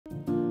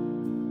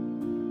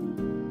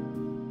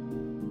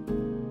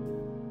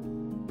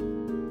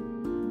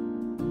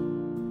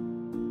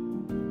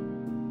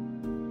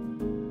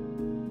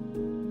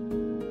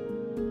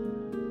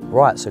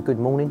Right, so good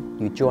morning.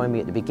 You join me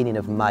at the beginning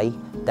of May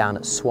down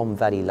at Swan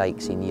Valley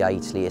Lakes in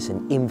Yateley. It's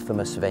an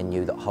infamous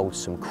venue that holds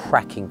some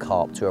cracking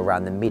carp to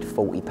around the mid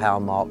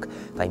 40-pound mark.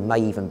 They may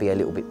even be a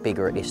little bit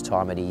bigger at this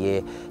time of the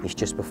year. It's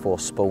just before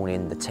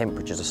spawning, the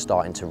temperatures are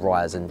starting to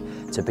rise,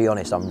 and to be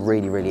honest, I'm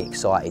really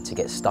excited to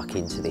get stuck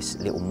into this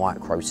little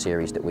micro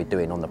series that we're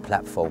doing on the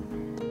platform.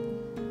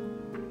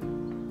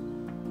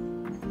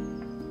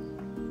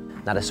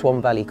 Now the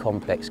Swan Valley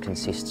complex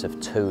consists of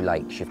two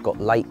lakes. You've got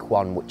Lake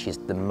 1, which is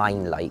the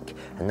main lake,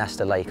 and that's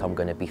the lake I'm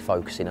going to be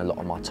focusing a lot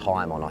of my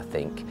time on, I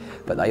think.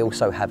 But they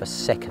also have a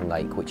second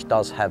lake, which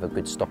does have a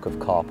good stock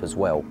of carp as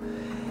well.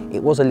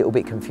 It was a little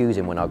bit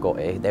confusing when I got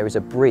here. There is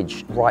a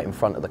bridge right in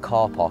front of the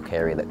car park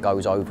area that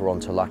goes over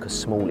onto like a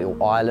small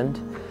little island,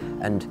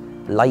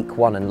 and Lake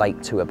 1 and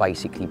Lake 2 are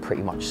basically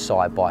pretty much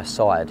side by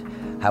side.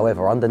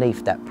 However,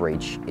 underneath that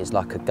bridge is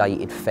like a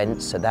gated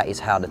fence, so that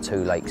is how the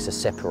two lakes are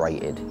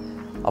separated.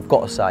 I've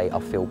got to say, I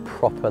feel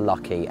proper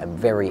lucky and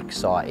very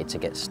excited to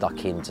get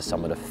stuck into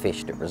some of the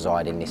fish that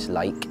reside in this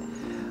lake.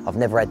 I've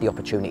never had the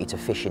opportunity to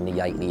fish in the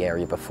Yateley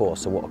area before,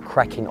 so what a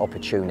cracking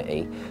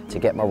opportunity to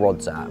get my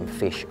rods out and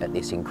fish at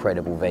this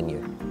incredible venue.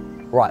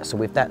 Right, so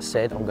with that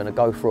said, I'm going to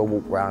go for a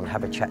walk round,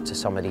 have a chat to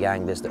some of the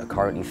anglers that are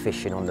currently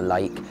fishing on the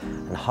lake,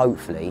 and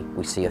hopefully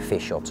we see a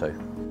fish or two.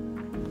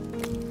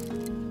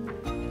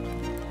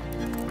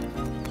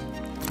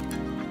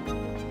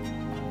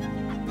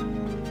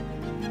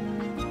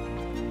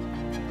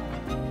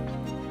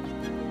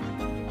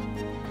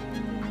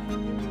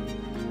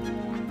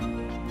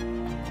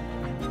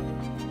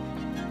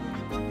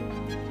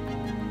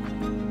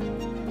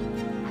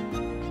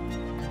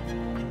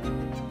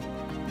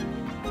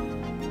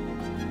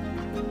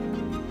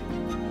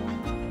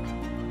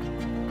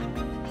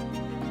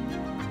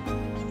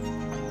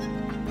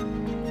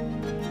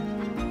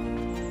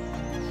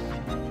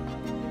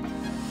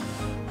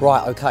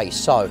 Right, okay,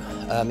 so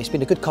it's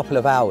been a good couple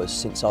of hours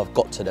since I've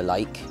got to the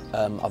lake.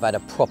 I've had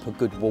a proper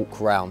good walk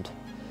around.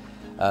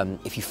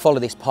 If you follow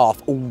this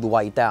path all the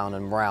way down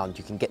and round,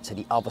 you can get to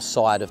the other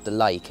side of the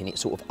lake, and it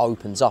sort of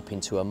opens up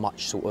into a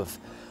much sort of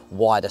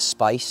wider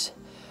space.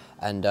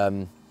 And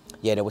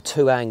yeah, there were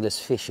two anglers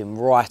fishing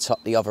right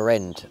up the other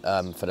end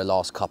for the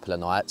last couple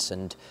of nights,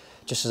 and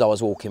just as I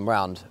was walking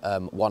around,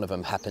 one of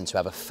them happened to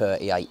have a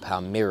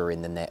 38-pound mirror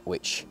in the net,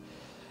 which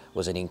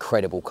was an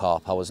incredible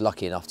carp. I was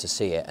lucky enough to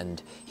see it, and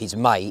his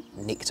mate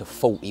nicked a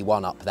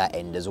 41 up that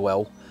end as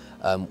well.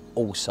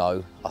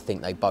 Also, I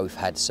think they both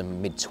had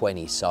some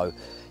mid-20s, so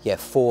yeah,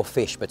 4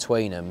 fish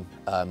between them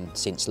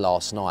since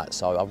last night.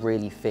 So I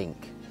really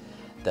think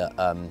that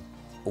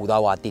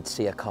although I did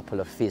see a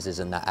couple of fizzers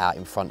and that out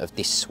in front of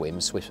this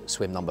swim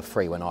number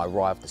 3 when I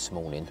arrived this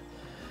morning,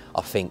 I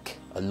think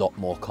a lot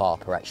more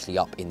carp are actually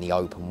up in the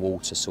open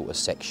water sort of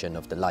section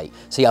of the lake.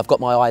 So yeah, I've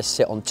got my eyes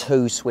set on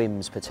 2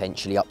 swims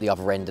potentially up the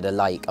other end of the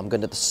lake. I'm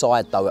going to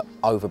decide though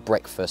over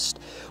breakfast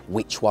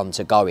which one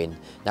to go in.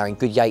 Now in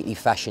good Yateley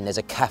fashion, there's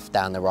a calf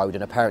down the road,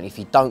 and apparently if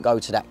you don't go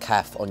to that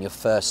calf on your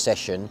first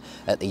session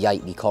at the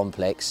Yateley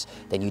complex,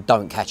 then you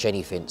don't catch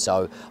anything.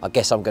 So I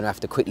guess I'm going to have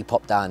to quickly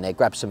pop down there,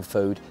 grab some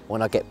food.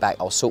 When I get back,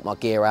 I'll sort my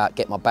gear out,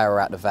 get my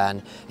barrow out the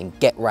van and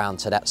get round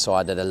to that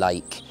side of the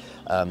lake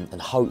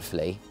and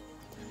hopefully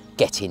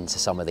get into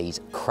some of these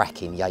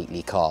cracking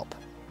Yateley carp.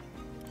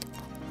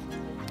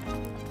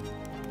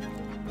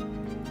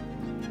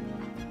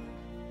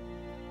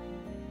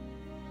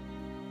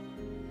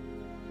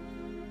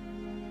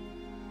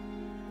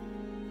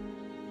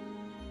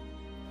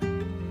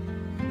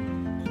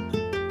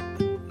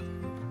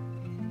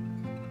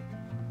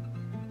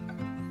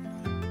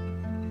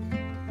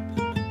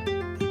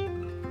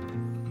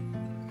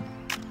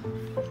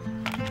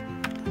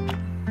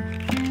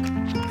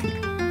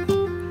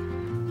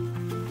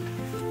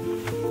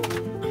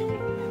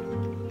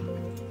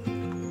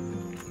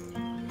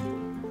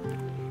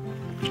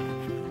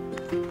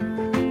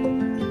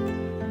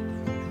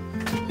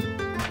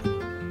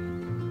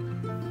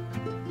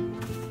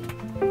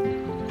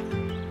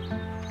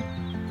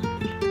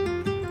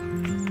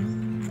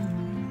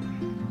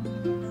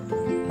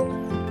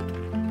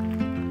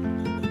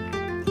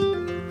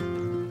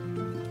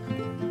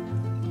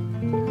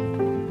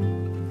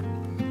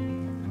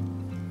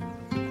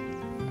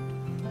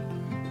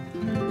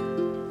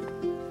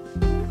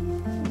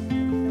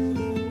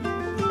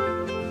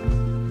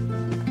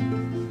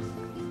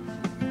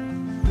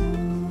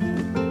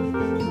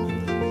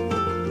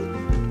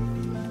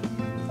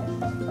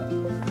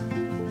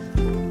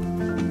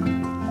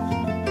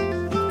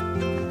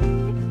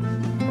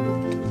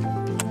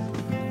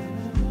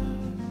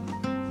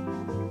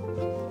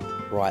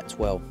 Right,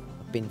 well,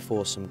 I've been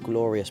for some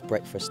glorious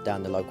breakfast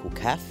down the local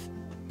cafe.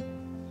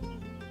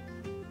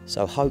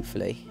 So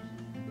hopefully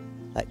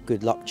that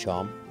good luck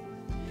charm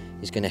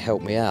is going to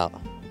help me out.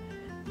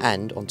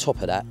 And on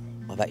top of that,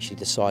 I've actually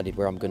decided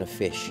where I'm going to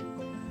fish.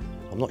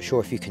 I'm not sure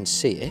if you can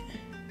see it,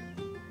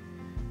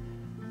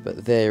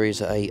 but there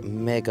is a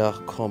mega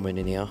common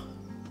in here,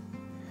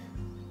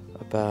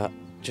 about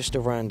just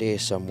around here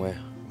somewhere.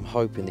 I'm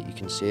hoping that you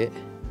can see it.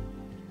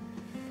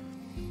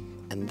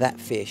 and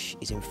that fish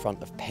is in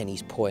front of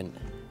Penny's Point.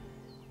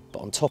 But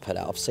on top of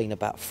that, I've seen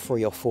about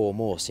 3 or 4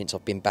 more since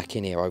I've been back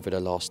in here over the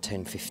last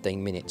 10-15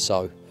 minutes.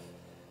 So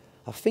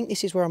I think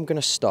this is where I'm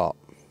going to start.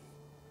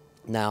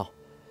 Now,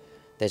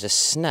 there's a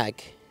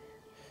snag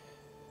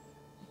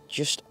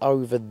just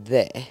over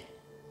there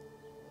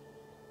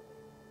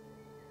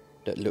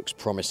that looks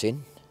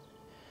promising.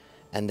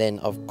 And then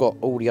I've got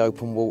all the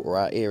open water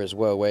out here as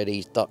well, where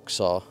these ducks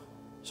are.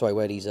 Sorry,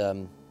 where these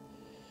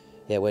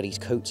where these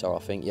coots are, I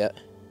think, yeah.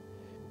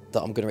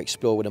 That I'm going to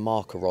explore with a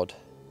marker rod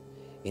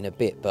in a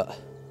bit, but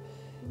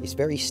it's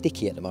very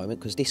sticky at the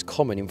moment because this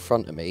common in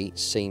front of me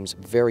seems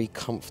very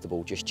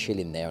comfortable just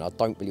chilling there, and I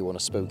don't really want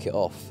to spook it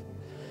off.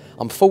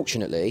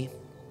 Unfortunately,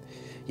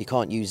 you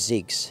can't use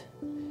zigs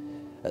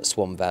at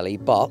Swan Valley,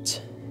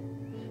 but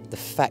the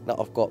fact that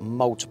I've got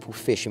multiple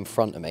fish in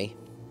front of me,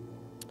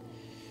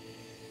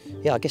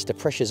 yeah, I guess the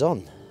pressure's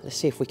on. Let's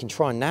see if we can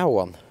try and nail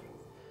one.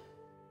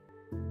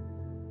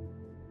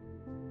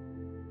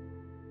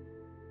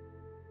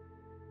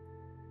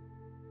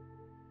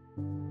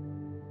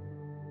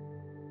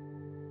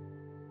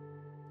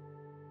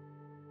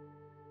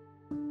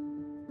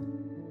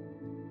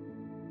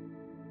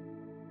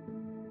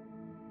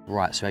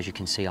 Right, so as you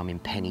can see, I'm in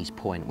Penny's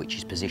Point, which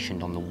is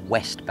positioned on the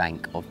west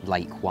bank of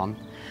Lake 1.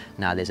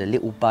 Now, there's a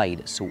little bay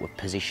that's sort of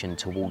positioned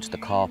towards the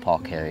car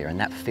park area, and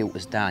that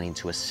filters down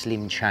into a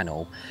slim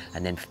channel,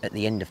 and then at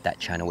the end of that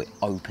channel, it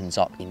opens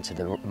up into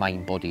the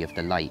main body of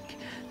the lake.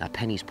 Now,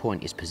 Penny's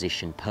Point is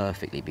positioned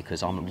perfectly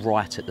because I'm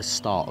right at the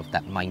start of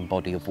that main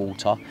body of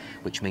water,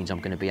 which means I'm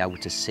going to be able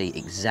to see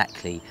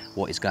exactly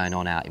what is going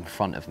on out in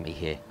front of me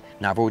here.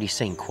 Now, I've already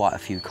seen quite a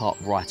few carp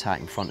right out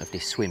in front of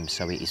this swim,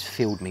 so it has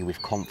filled me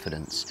with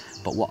confidence.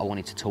 But what I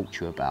wanted to talk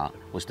to you about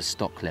was the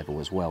stock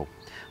level as well.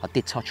 I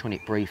did touch on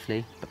it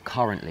briefly, but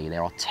currently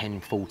there are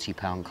 10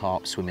 40-pound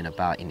carp swimming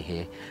about in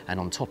here. And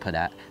on top of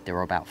that, there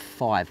are about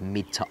 5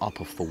 mid to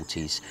upper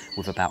 40s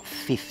with about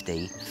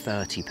 50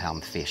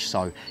 30-pound fish.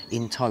 So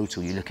in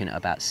total, you're looking at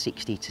about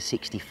 60 to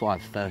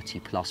 65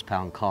 30+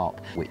 pound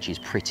carp, which is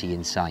pretty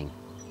insane.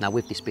 Now,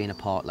 with this being a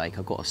park lake,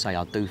 I've got to say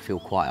I do feel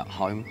quite at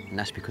home, and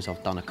that's because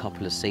I've done a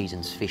couple of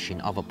seasons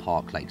fishing other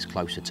park lakes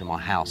closer to my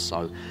house,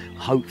 so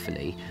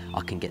hopefully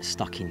I can get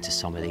stuck into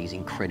some of these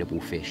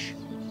incredible fish.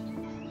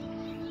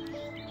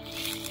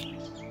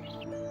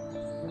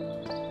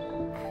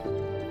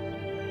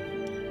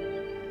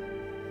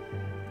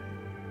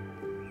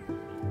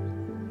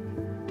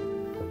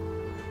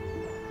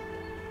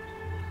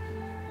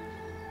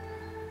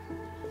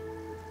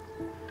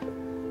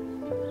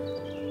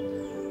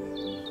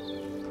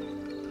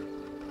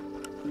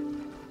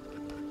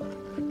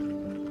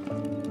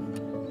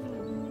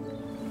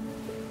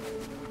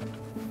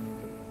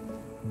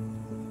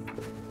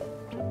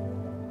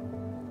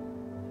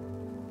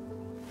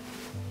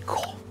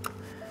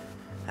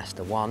 That's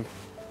the one.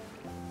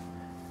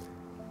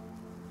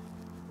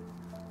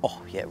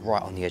 Oh yeah,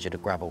 right on the edge of the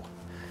gravel.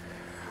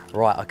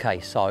 Right, okay,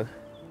 so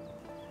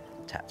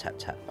tap, tap,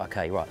 tap.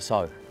 Okay, right,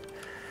 so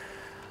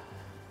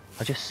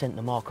I just sent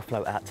the marker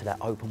float out to that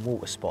open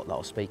water spot that I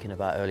was speaking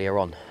about earlier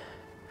on.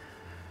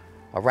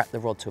 I wrapped the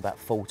rod to about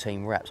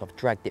 14 wraps. I've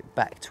dragged it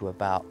back to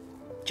about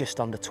just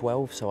under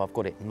 12, so I've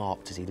got it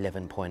marked as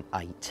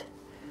 11.8.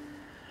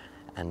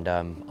 And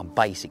I'm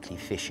basically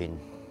fishing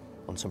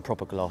on some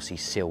proper glassy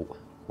silt,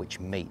 which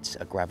meets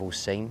a gravel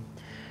seam.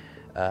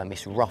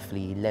 It's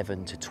roughly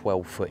 11 to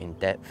 12 foot in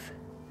depth,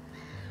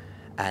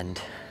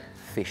 and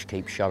fish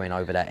keep showing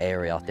over that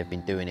area. They've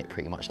been doing it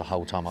pretty much the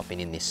whole time I've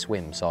been in this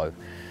swim, so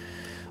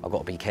I've got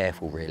to be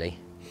careful really.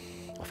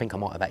 I think I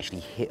might have actually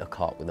hit a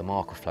carp with a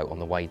marker float on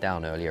the way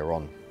down earlier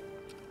on,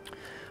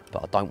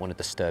 but I don't want to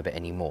disturb it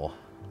anymore.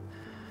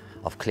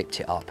 I've clipped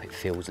it up, it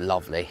feels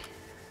lovely.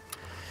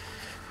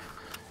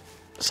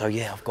 So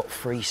yeah, I've got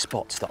 3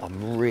 spots that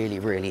I'm really,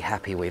 really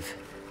happy with.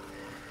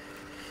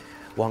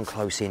 One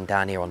close in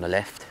down here on the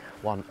left,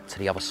 one to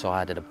the other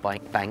side of the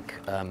bank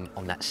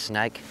on that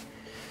snag,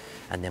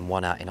 and then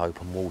one out in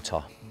open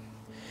water.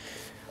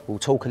 We'll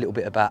talk a little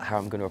bit about how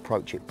I'm going to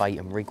approach it bait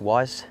and rig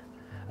wise,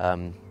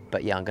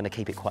 but yeah, I'm going to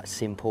keep it quite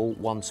simple.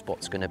 One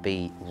spot's going to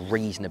be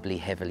reasonably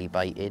heavily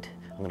baited.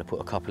 I'm going to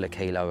put a couple of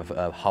kilo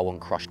of whole and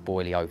crushed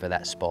boilie over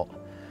that spot,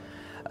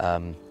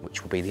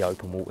 which will be the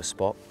open water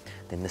spot.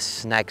 Then the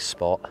snag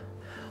spot,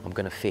 I'm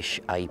going to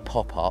fish a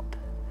pop-up,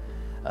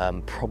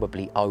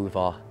 probably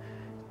over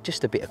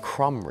just a bit of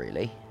crumb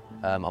really.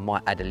 I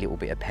might add a little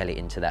bit of pellet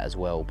into that as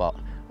well, but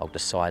I'll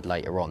decide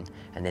later on.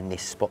 And then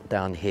this spot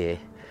down here,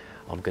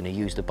 I'm going to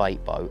use the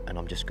bait boat and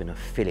I'm just going to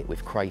fill it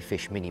with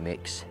crayfish mini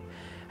mix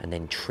and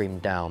then trim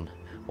down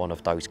one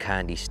of those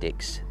candy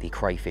sticks, the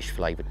crayfish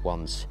flavoured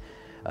ones,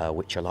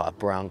 which are like a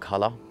brown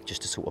colour,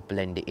 just to sort of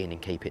blend it in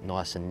and keep it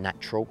nice and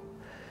natural.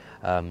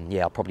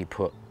 Yeah, I'll probably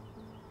put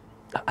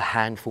a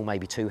handful,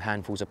 maybe 2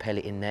 handfuls of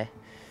pellet in there,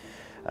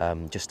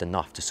 just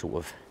enough to sort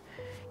of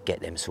get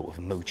them sort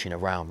of mooching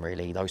around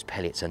really. Those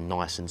pellets are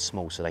nice and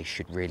small, so they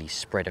should really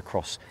spread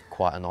across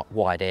quite a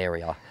wide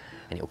area,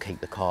 and it'll keep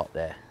the carp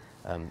there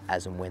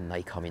as and when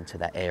they come into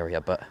that area.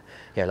 But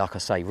yeah, like I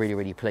say, really,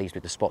 really pleased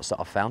with the spots that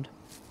I've found.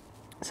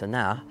 So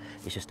now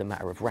it's just a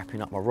matter of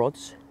wrapping up my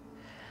rods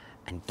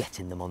and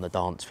getting them on the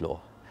dance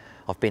floor.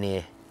 I've been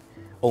here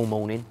all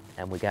morning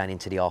and we're going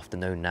into the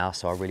afternoon now,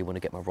 so I really want to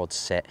get my rods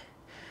set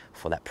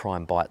for that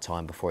prime bite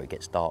time before it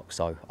gets dark.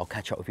 So I'll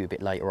catch up with you a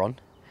bit later on.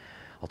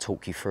 I'll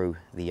talk you through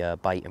the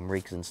bait and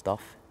rigs and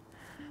stuff.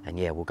 And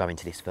yeah, we'll go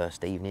into this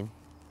first evening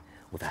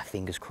with our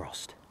fingers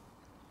crossed.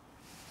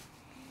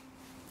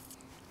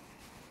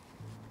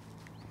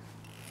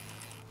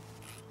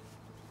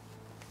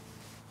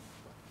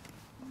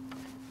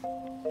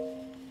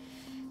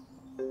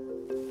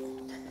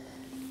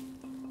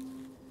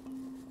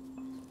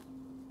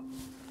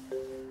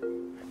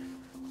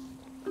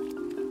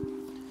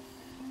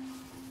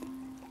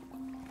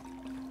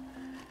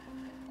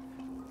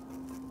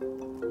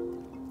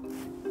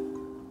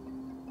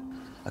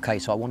 Okay,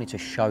 so I wanted to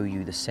show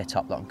you the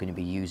setup that I'm going to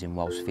be using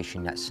whilst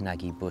fishing that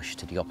snaggy bush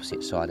to the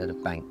opposite side of the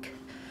bank.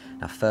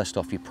 Now, first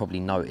off, you've probably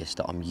noticed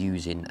that I'm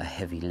using a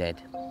heavy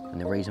lead. And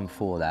the reason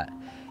for that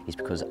is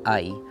because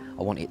A,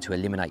 I want it to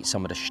eliminate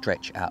some of the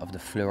stretch out of the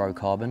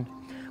fluorocarbon.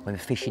 When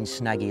fishing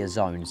snaggier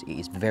zones, it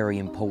is very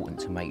important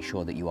to make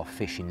sure that you are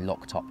fishing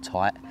locked up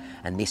tight,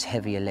 and this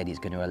heavier lead is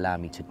going to allow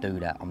me to do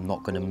that. I'm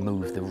not going to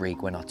move the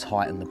rig when I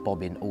tighten the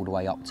bobbin all the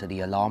way up to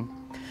the alarm.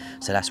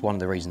 So that's one of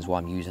the reasons why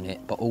I'm using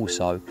it, but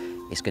also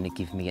it's going to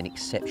give me an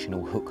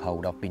exceptional hook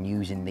hold. I've been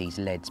using these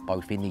leads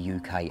both in the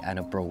UK and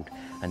abroad,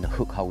 and the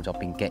hook holds I've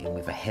been getting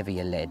with a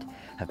heavier lead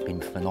have been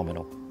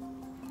phenomenal.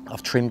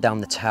 I've trimmed down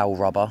the tail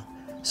rubber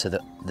so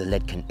that the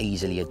lead can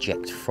easily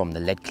eject from the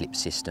lead clip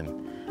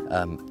system.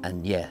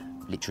 And yeah,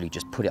 literally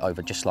just put it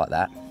over just like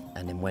that.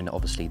 And then when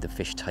obviously the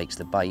fish takes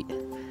the bait,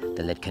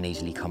 the lead can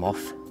easily come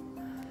off.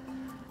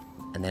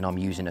 And then I'm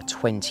using a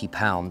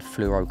 20-pound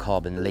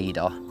fluorocarbon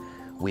leader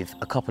with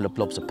a couple of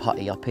blobs of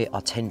putty up it. I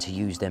tend to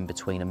use them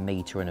between 1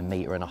 metre and 1.5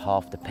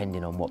 metres,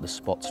 depending on what the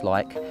spot's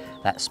like.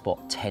 That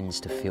spot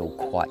tends to feel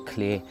quite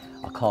clear.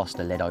 I cast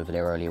the lead over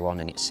there earlier on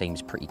and it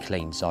seems pretty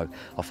clean, so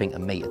I think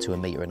 1 metre to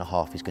 1.5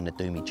 metres is going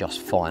to do me just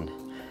fine.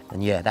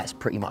 And yeah, that's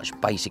pretty much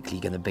basically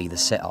going to be the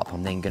setup.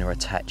 I'm then going to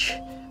attach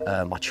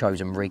my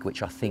chosen rig,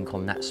 which I think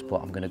on that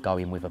spot I'm going to go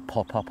in with a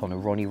pop-up on a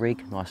Ronnie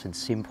rig, nice and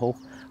simple.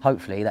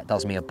 Hopefully that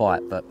does me a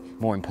bite, but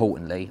more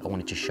importantly, I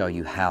wanted to show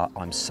you how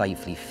I'm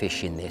safely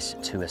fishing this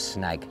to a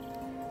snag.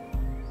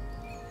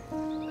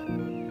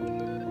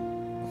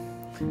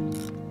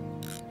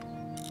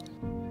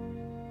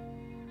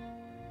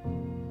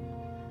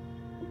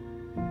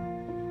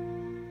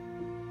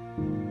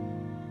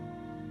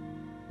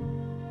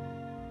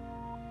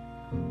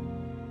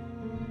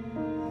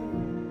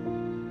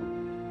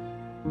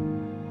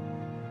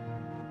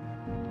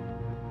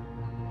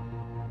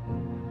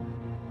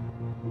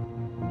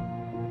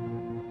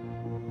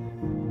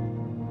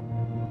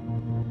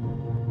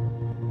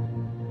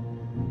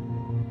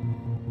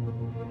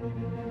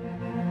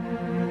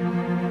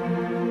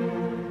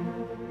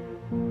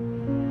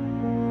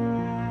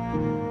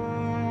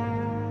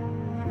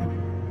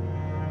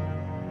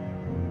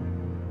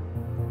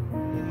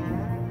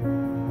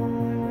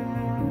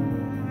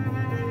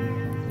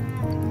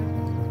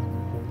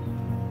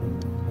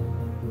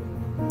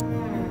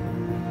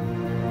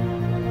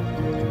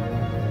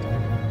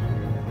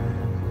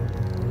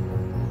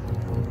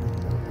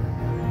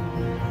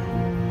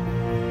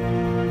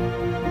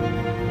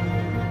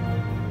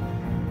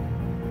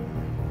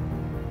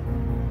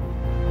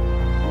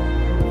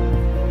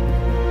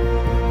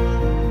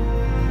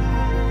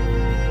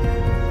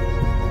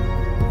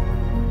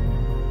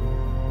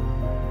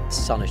 The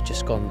sun has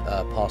just gone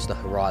past the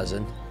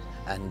horizon,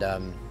 and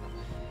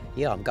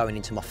yeah, I'm going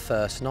into my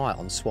first night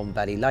on Swan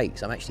Valley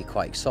Lakes. I'm actually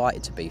quite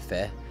excited, to be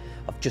fair.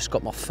 I've just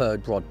got my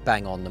third rod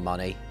bang on the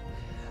money.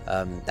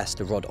 That's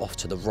the rod off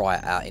to the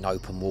right out in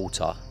open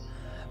water.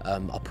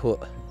 I put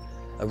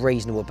a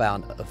reasonable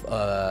amount of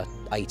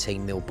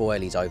 18mm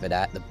boilies over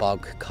that, the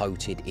bug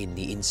coated in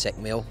the insect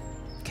meal.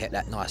 Kept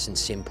that nice and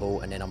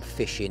simple, and then I'm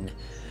fishing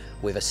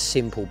with a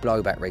simple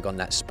blowback rig on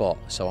that spot.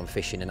 So I'm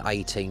fishing an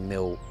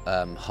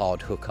 18mm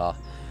hard hooker,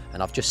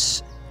 and I've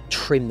just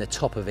trimmed the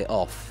top of it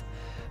off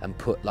and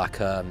put like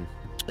a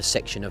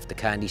section of the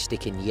candy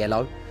stick in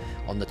yellow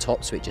on the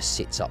top, so it just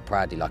sits up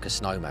proudly like a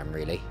snowman,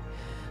 really.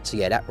 So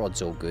yeah, that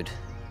rod's all good.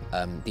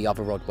 The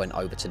other rod went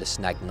over to the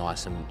snag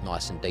nice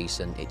and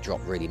decent. It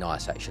dropped really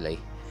nice actually.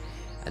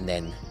 And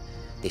then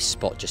this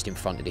spot just in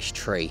front of this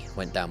tree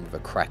went down with a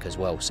crack as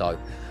well. So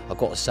I've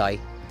got to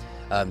say,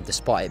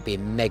 despite it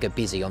being mega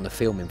busy on the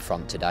filming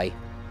front today,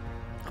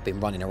 I've been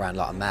running around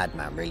like a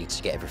madman really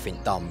to get everything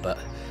done, but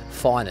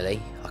finally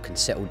I can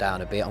settle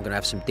down a bit. I'm going to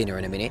have some dinner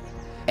in a minute.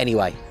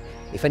 Anyway,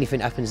 if anything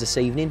happens this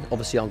evening,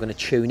 obviously I'm going to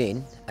tune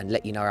in and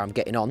let you know how I'm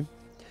getting on.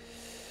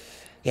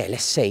 Yeah,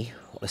 let's see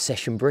what the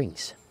session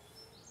brings.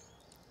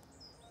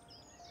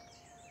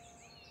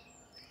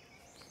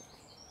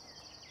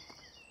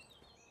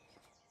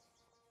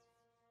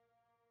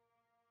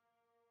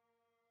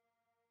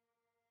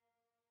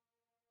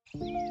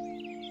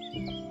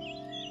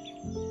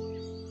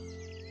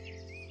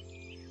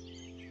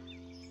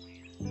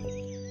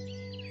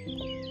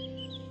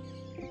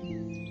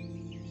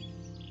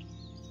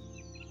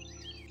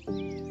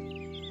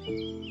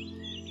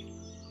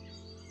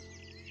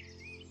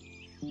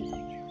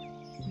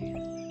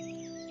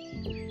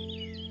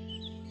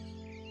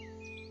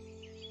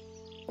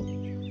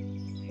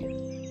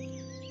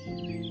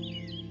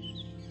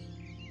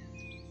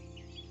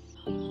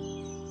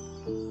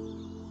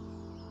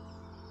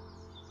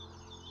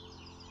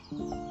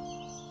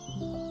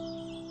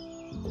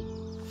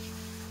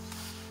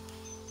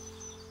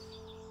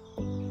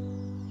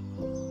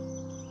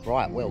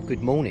 Right, well,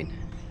 good morning.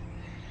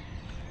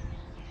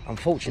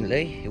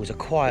 Unfortunately, it was a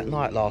quiet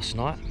night last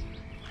night,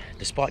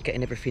 despite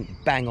getting everything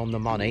bang on the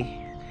money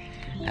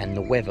and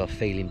the weather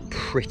feeling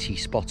pretty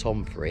spot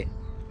on for it.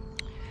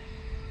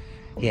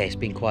 Yeah, it's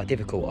been quite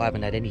difficult. I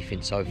haven't had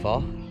anything so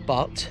far,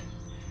 but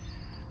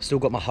still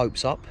got my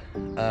hopes up.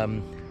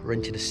 We're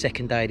into the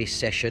second day of this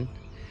session.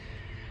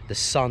 The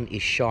sun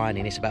is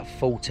shining. It's about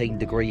 14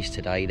 degrees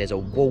today. There's a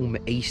warm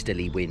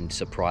easterly wind,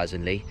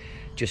 surprisingly,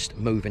 just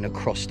moving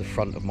across the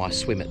front of my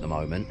swim at the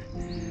moment.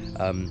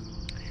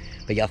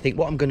 But yeah, I think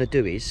what I'm going to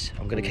do is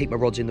I'm going to keep my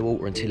rods in the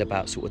water until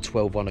about sort of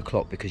 12, 1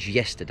 o'clock, because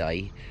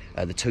yesterday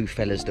the two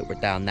fellas that were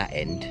down that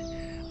end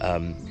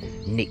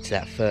nicked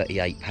that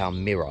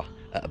 38-pound mirror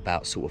at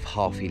about sort of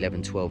half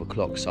 11, 12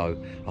 o'clock.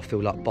 So I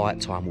feel like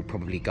bite time will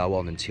probably go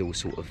on until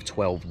sort of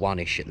 12,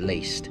 1-ish at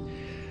least.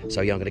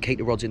 So yeah, I'm going to keep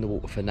the rods in the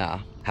water for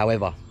now.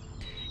 However,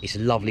 it's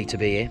lovely to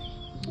be here.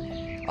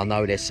 I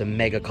know there's some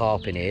mega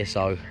carp in here,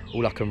 so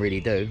all I can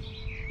really do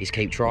is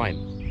keep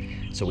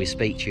trying. So we'll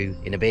speak to you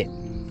in a bit.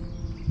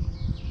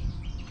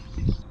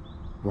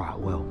 Right,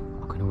 well,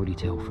 I can already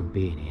tell from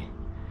being here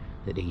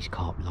that these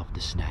carp love the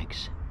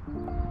snags.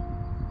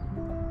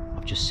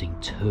 I've just seen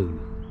two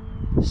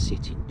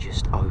sitting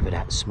just over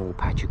that small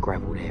patch of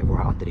gravel there,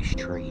 right under this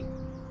tree.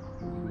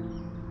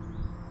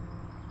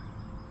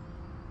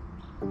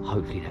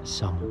 Hopefully that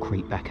sun will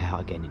creep back out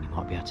again and you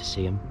might be able to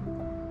see them.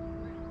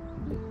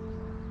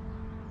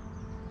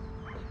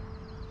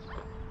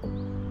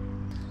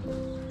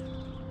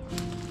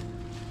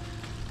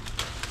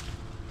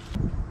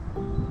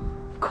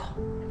 God,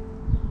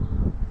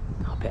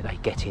 I bet they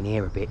get in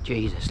here a bit.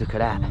 Jesus, look at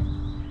that.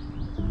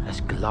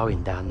 That's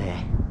glowing down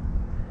there.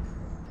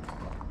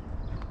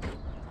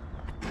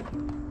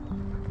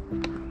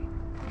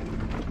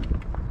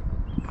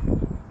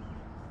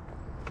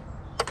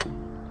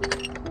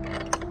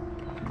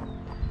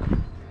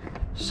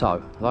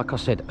 So, like I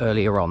said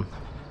earlier on,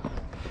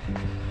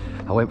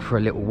 I went for a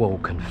little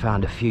walk and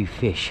found a few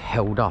fish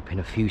held up in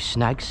a few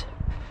snags.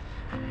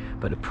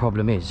 But the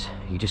problem is,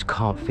 you just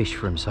can't fish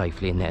for them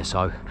safely in there.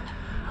 So,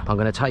 I'm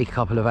going to take a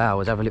couple of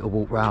hours, have a little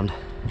walk round,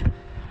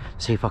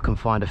 see if I can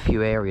find a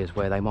few areas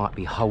where they might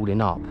be holding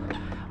up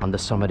under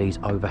some of these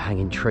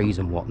overhanging trees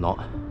and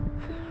whatnot.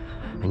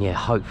 And yeah,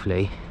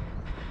 hopefully,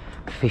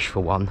 fish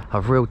for one.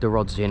 I've reeled the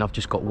rods in, I've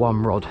just got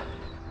one rod,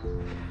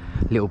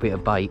 little bit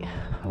of bait.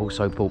 I've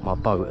also bought my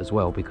boat as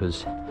well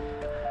because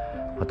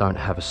I don't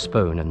have a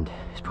spoon, and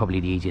it's probably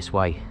the easiest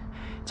way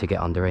to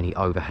get under any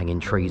overhanging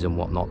trees and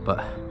whatnot.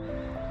 But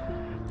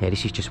yeah,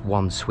 this is just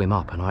one swim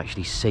up and I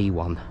actually see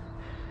one,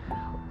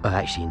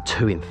 actually in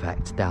two in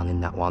fact, down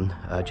in that one,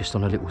 just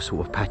on a little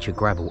sort of patch of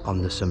gravel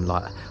under some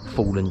like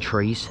fallen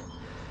trees.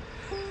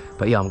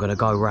 But yeah, I'm going to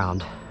go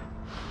around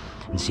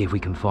and see if we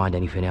can find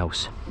anything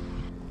else.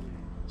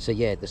 So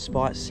yeah,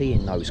 despite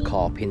seeing those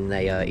carp in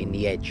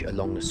the edge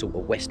along the sort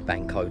of west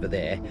bank over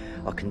there,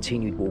 I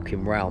continued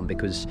walking round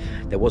because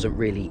there wasn't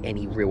really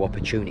any real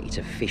opportunity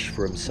to fish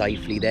for them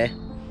safely there,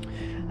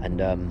 and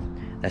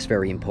that's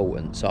very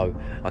important. So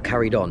I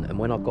carried on, and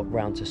when I got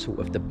round to sort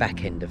of the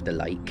back end of the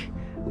lake,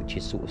 which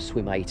is sort of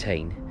swim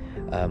 18,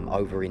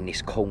 over in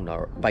this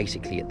corner,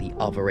 basically at the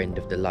other end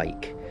of the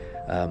lake,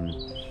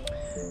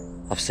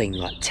 I've seen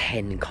like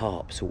 10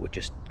 carp sort of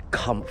just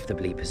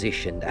comfortably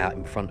positioned out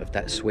in front of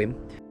that swim.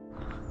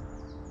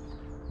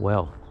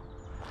 Well,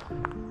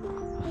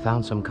 I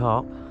found some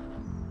carp,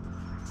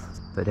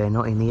 but they're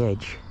not in the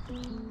edge.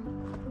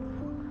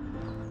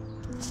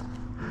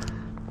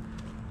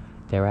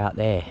 They're out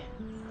there.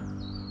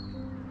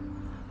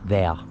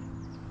 There.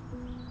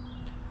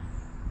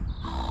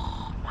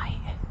 Oh,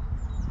 mate.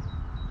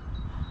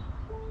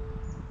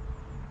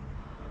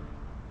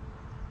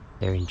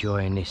 They're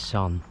enjoying this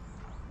sun.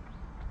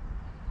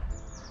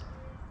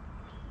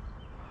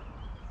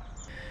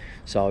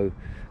 So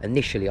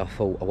initially I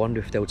thought, I wonder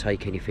if they'll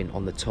take anything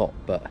on the top,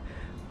 but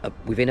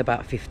within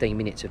about 15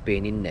 minutes of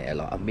being in there,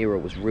 like a mirror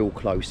was real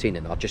close in,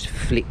 and I just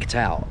flicked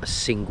out a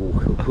single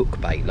hook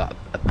bait, like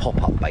a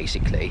pop-up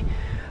basically,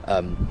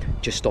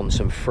 just on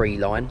some free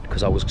line,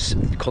 because I was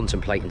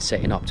contemplating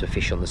setting up to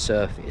fish on the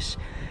surface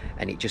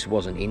and it just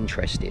wasn't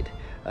interested.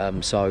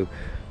 So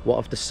what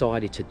I've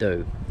decided to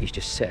do is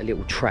just set a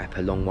little trap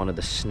along one of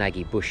the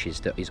snaggy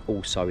bushes that is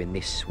also in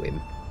this swim.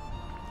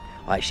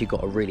 I actually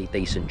got a really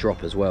decent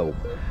drop as well,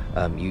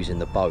 using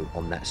the boat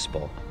on that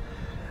spot.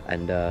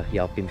 And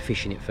yeah, I've been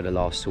fishing it for the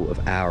last sort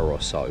of hour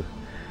or so.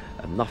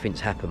 Nothing's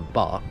happened,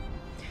 but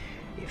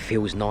it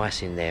feels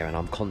nice in there, and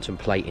I'm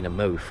contemplating a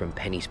move from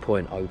Penny's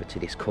Point over to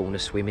this corner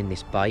swim in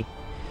this bay.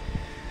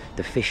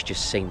 The fish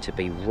just seem to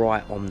be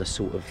right on the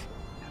sort of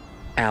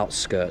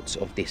outskirts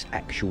of this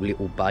actual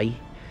little bay,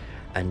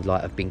 and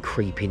like have been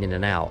creeping in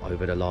and out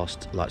over the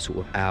last like sort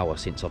of hour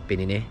since I've been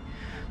in here.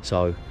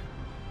 So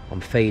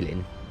I'm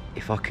feeling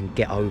if I can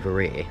get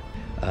over here,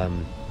 I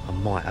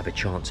might have a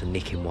chance of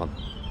nicking one.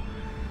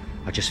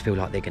 I just feel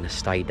like they're going to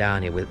stay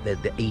down here. With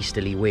the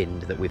easterly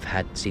wind that we've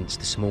had since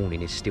this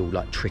morning is still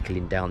like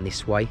trickling down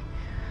this way.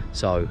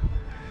 So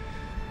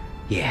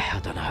yeah, I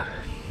don't know,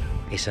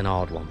 it's an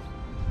hard one.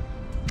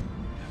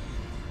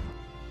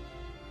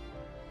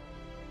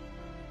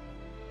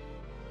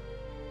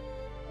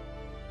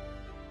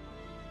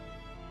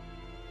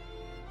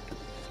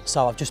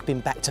 So I've just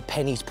been back to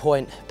Penny's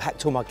Point,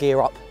 packed all my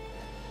gear up.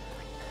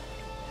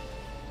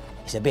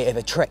 It's a bit of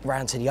a trek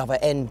round to the other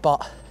end,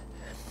 but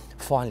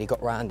finally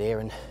got round here,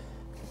 and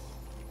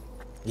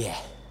yeah,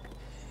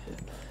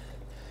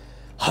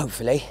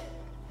 hopefully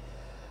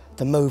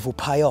the move will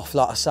pay off.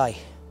 Like I say,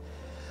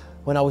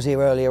 when I was here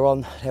earlier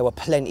on, there were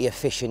plenty of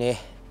fish in here,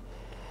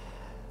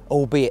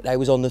 albeit they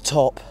was on the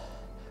top,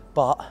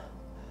 but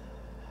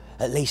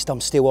at least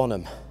I'm still on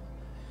them.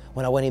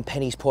 When I went in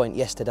Penny's Point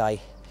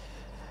yesterday,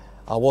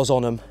 I was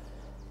on them,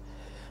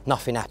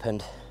 nothing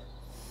happened.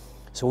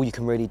 So all you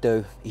can really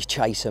do is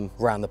chase them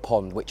around the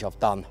pond, which I've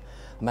done.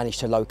 I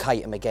managed to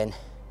locate them again.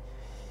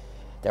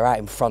 They're out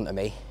in front of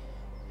me.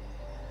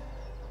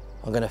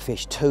 I'm gonna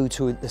fish 2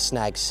 to the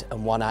snags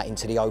and 1 out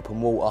into the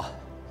open water.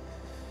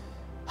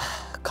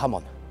 Come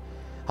on,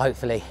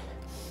 hopefully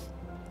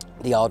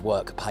the hard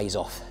work pays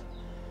off.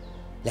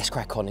 Let's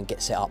crack on and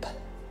get set up.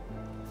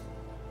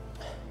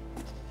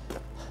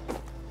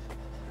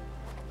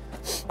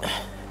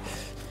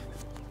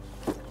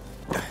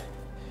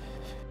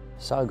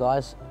 So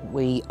guys,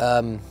 we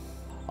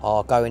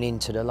are going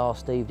into the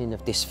last evening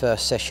of this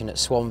first session at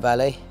Swan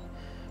Valley.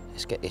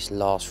 Let's get this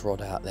last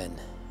rod out then.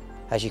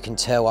 As you can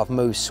tell, I've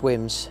moved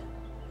swims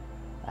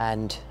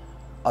and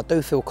I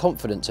do feel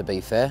confident, to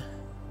be fair.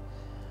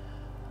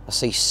 I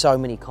see so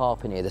many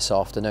carp in here this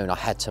afternoon, I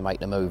had to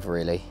make the move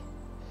really.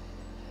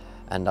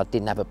 And I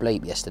didn't have a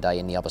bleep yesterday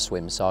in the other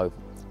swim, so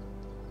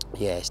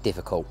yeah, it's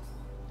difficult.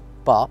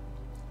 But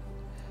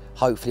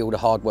hopefully all the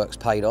hard work's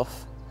paid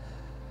off.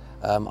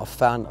 I've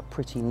found a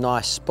pretty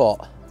nice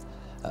spot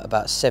at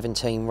about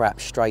 17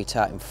 wraps straight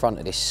out in front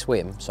of this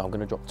swim, so I'm going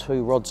to drop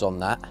 2 rods on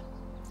that.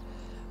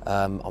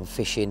 I'm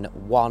fishing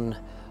 1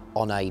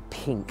 on a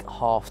pink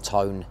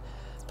half-tone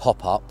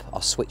pop-up.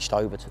 I switched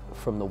over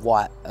from the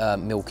white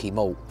milky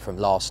malt from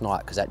last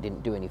night because that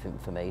didn't do anything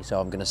for me, so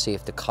I'm going to see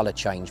if the colour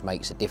change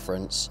makes a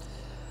difference.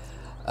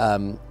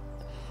 And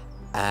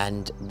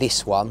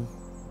this one,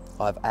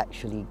 I've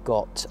actually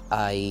got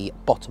a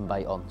bottom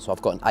bait on, so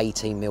I've got an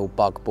 18mm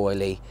bug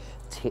boilie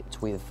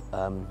tipped with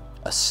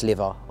a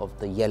sliver of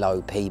the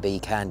yellow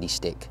PB candy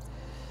stick.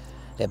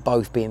 They're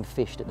both being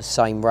fished at the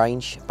same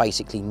range,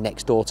 basically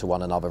next door to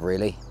one another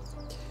really.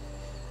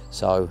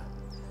 So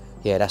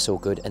yeah, that's all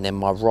good. And then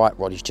my right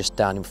rod is just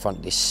down in front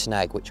of this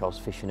snag which I was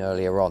fishing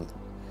earlier on,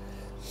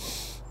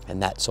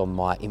 and that's on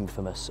my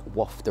infamous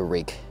wafter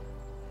rig.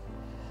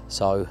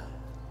 So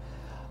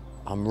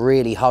I'm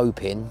really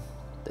hoping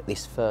that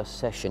this first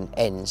session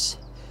ends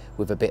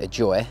with a bit of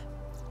joy.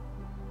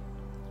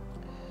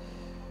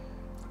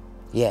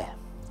 Yeah,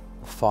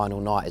 the final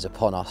night is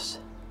upon us.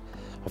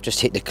 I've just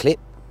hit the clip.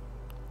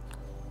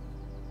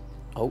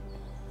 Oh,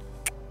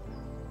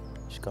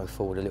 just go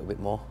forward a little bit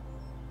more.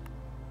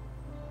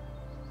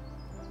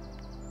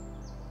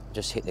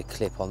 Just hit the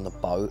clip on the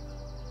boat.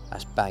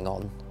 That's bang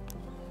on.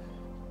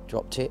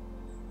 Dropped it.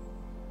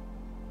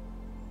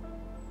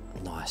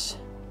 Nice.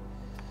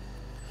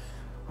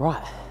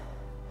 Right.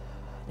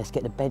 Let's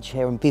get the bed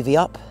chair and bivvy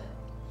up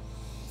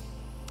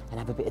and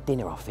have a bit of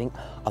dinner, I think.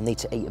 I need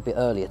to eat a bit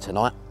earlier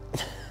tonight.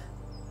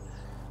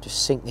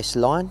 Just sink this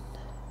line.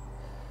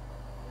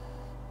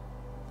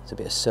 There's a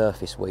bit of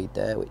surface weed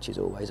there, which is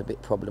always a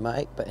bit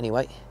problematic, but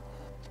anyway.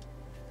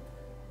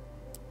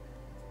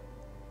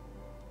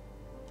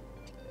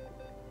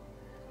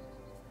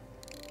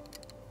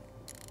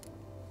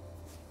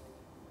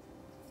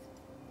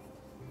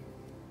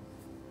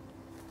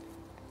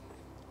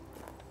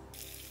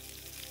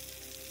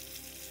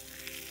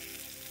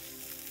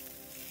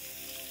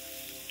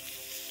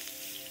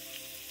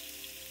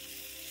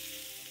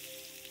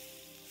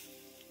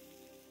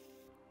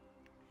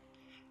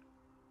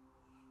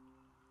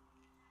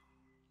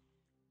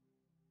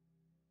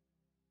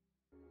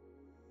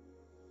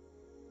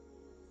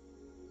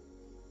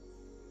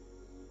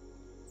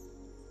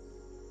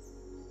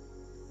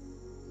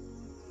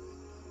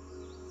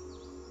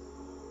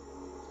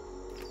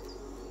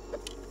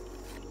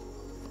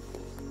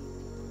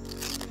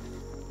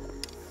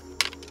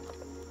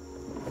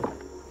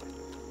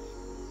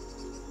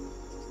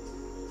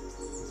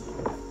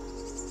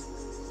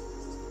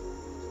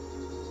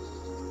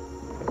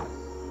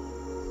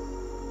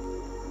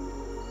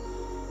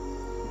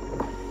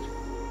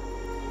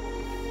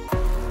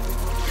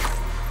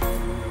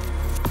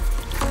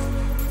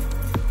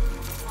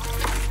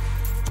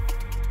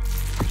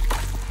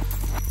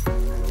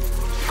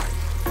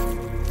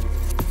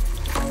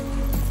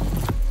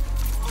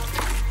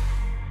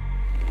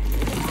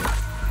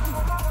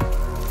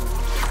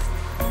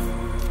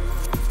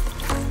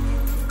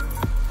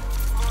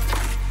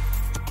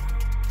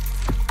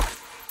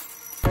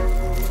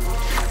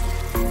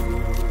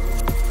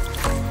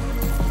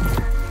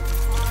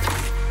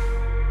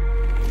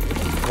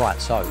 Right,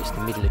 so it's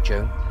the middle of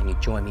June and you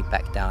join me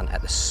back down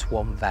at the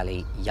Swan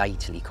Valley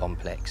Yateley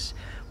complex,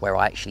 where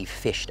I actually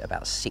fished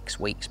about 6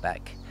 weeks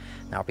back.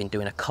 Now I've been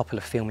doing a couple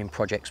of filming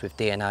projects with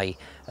DNA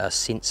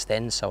since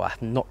then, so I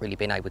have not really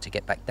been able to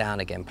get back down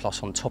again.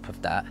 Plus on top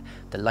of that,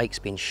 the lake's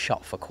been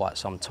shut for quite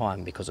some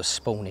time because of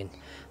spawning.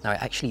 Now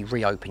it actually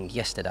reopened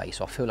yesterday,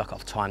 so I feel like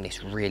I've timed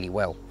this really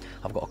well.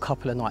 I've got a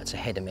couple of nights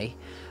ahead of me,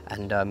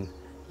 and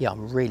yeah,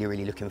 I'm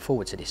really looking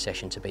forward to this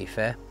session, to be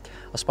fair.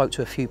 I spoke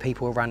to a few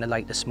people around the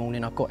lake this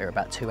morning. I got here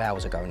about 2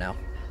 hours ago now,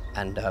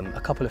 and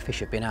a couple of fish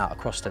have been out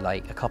across the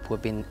lake. A couple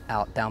have been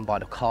out down by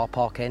the car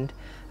park end,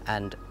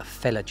 and a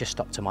fella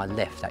just up to my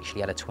left actually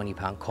had a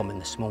 20-pound common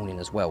this morning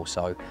as well,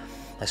 so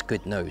that's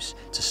good news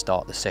to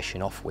start the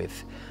session off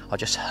with. I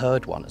just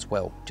heard one as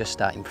well,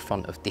 just out in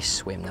front of this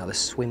swim. Now the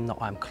swim that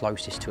I'm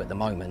closest to at the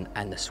moment,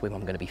 and the swim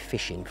I'm going to be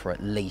fishing for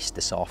at least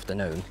this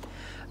afternoon,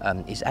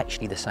 is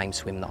actually the same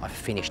swim that I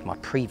finished my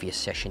previous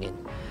session in.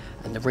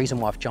 And the reason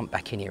why I've jumped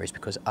back in here is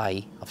because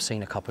A, I've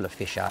seen a couple of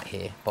fish out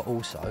here, but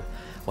also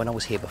when I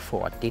was here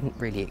before I didn't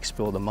really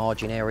explore the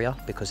margin area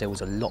because there was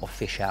a lot of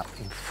fish out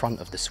in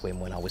front of the swim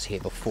when I was here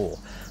before.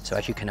 So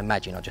as you can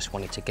imagine, I just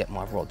wanted to get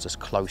my rods as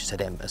close to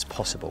them as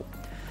possible.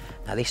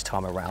 Now this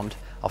time around,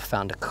 I've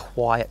found a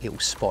quiet little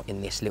spot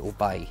in this little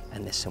bay,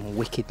 and there's some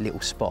wicked little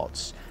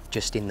spots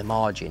just in the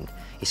margin.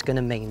 It's going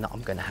to mean that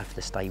I'm going to have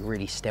to stay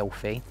really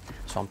stealthy,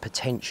 so I'm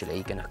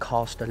potentially going to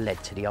cast a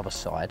lead to the other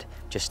side,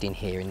 just in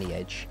here in the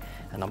edge,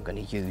 and I'm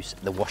going to use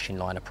the washing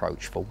line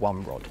approach for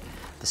one rod.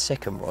 The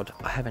second rod,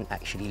 I haven't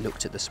actually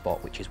looked at the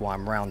spot, which is why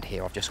I'm round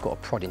here. I've just got a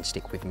prodding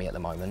stick with me at the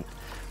moment,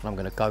 and I'm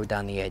going to go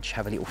down the edge,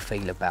 have a little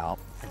feel about,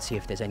 and see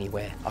if there's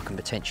anywhere I can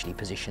potentially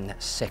position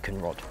that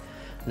second rod.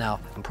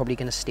 Now, I'm probably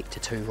going to stick to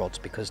 2 rods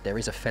because there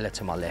is a fella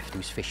to my left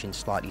who's fishing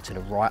slightly to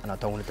the right, and I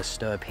don't want to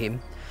disturb him.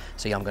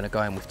 So yeah, I'm going to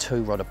go in with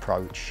 2 rod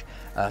approach.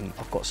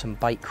 I've got some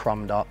bait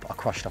crumbed up. I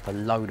crushed up a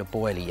load of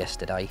boilie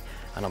yesterday,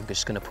 and I'm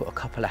just going to put a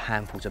couple of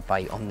handfuls of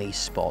bait on these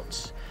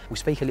spots. We'll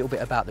speak a little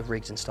bit about the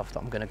rigs and stuff that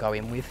I'm going to go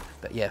in with,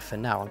 but yeah, for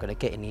now I'm going to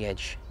get in the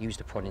edge, use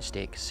the prodding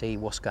stick, see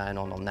what's going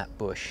on that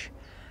bush,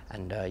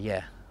 and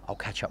yeah, I'll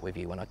catch up with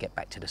you when I get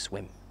back to the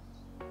swim.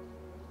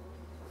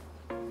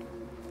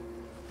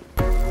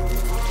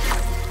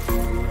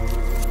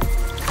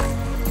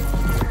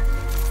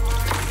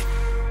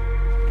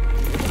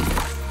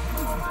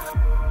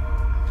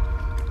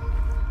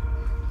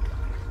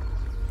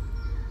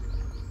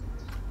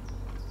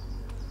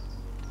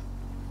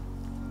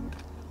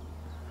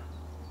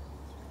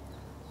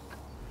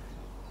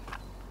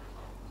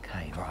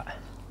 Right,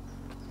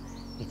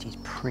 it is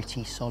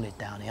pretty solid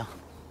down here,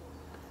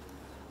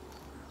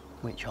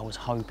 which I was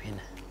hoping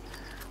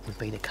would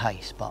be the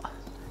case, but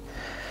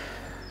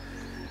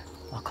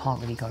I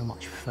can't really go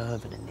much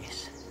further than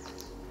this.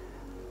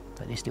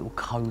 But this little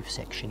cove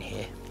section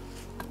here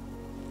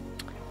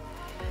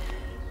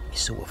is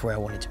sort of where I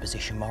wanted to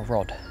position my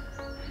rod.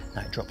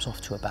 Now it drops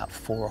off to about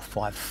 4 or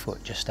 5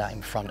 foot just out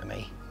in front of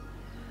me,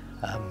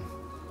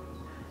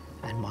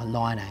 and my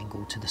line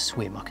angle to the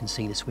swim, I can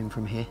see the swim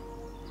from here,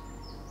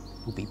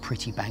 will be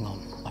pretty bang on.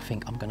 I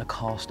think I'm going to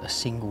cast a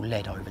single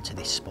lead over to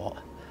this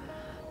spot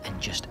and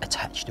just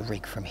attach the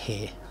rig from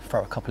here,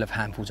 throw a couple of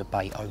handfuls of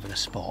bait over the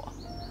spot,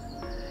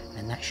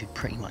 and that should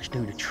pretty much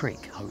do the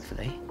trick,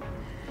 hopefully.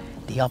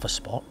 The other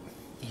spot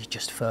is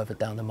just further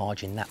down the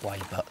margin that way,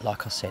 but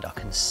like I said, I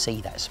can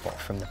see that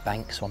spot from the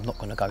bank, so I'm not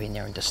going to go in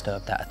there and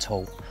disturb that at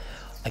all.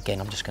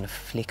 Again, I'm just going to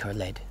flick a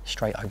lead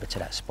straight over to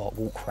that spot,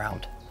 walk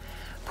round,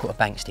 put a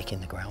bank stick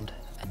in the ground,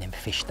 and then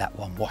fish that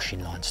one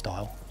washing line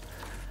style.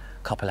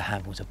 Couple of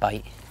handfuls of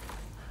bait,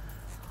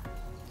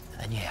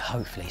 and yeah,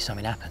 hopefully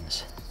something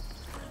happens.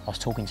 I was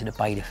talking to the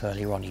bailiff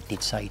earlier on. He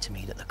did say to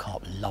me that the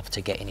carp love to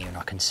get in here, and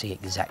I can see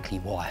exactly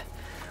why.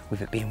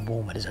 With it being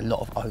warmer, there's a lot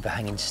of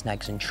overhanging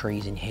snags and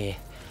trees in here.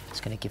 It's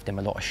going to give them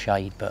a lot of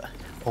shade, but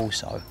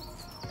also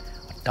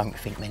I don't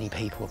think many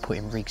people are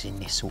putting rigs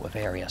in this sort of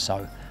area,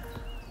 so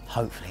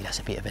hopefully that's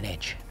a bit of an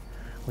edge.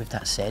 With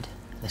that said,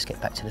 let's get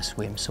back to the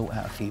swim, sort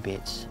out a few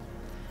bits,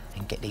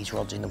 and get these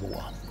rods in the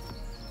water.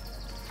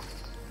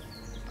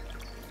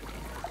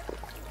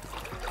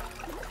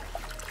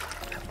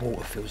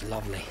 Water feels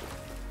lovely.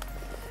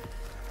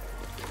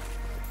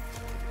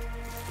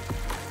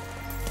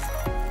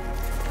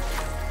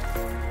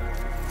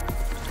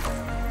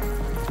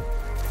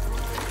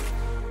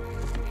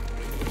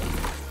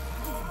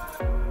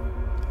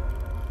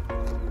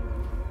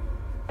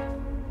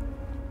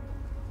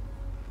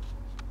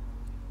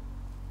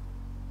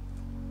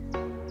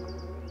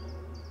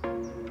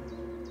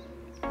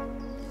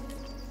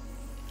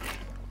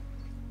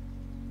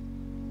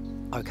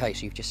 Okay,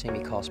 so you've just seen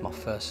me cast my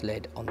first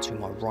lead onto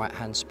my right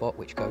hand spot,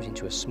 which goes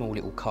into a small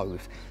little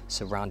cove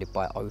surrounded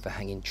by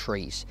overhanging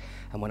trees.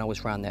 And when I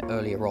was round there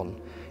earlier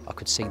on, I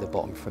could see the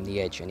bottom from the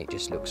edge and it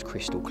just looks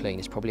crystal clean.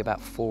 It's probably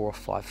about 4 or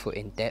 5 foot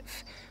in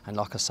depth, and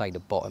like I say, the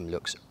bottom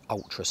looks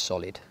ultra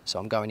solid. So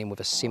I'm going in with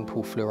a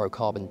simple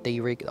fluorocarbon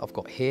D rig that I've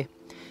got here.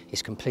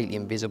 It's completely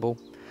invisible.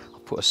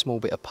 I've put a small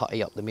bit of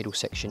putty up the middle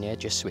section here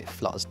just so it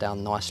flutters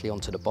down nicely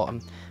onto the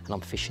bottom, and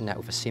I'm fishing that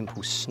with a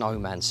simple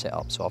snowman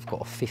setup. So I've got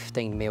a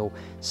 15mm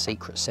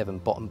Secret 7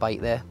 bottom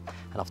bait there,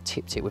 and I've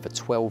tipped it with a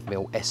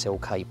 12mm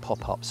SLK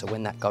pop-up, so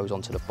when that goes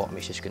onto the bottom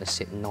it's just going to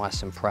sit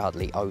nice and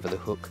proudly over the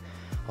hook.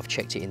 I've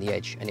checked it in the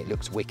edge and it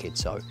looks wicked.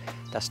 So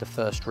that's the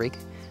first rig,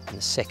 and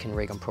the second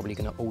rig I'm probably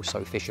going to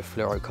also fish a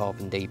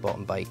fluorocarbon D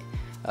bottom bait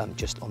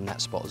just on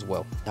that spot as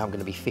well. Now I'm going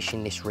to be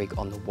fishing this rig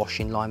on the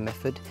washing line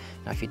method.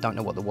 Now if you don't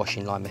know what the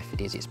washing line method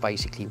is, it's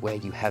basically where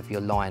you have your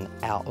line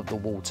out of the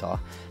water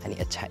and it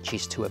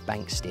attaches to a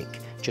bank stick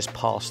just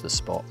past the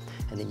spot,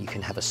 and then you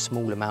can have a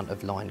small amount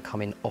of line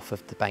coming off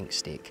of the bank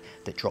stick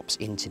that drops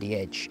into the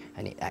edge,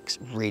 and it acts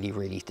really,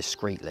 really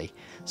discreetly.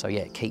 So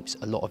yeah, it keeps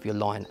a lot of your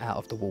line out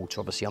of the water.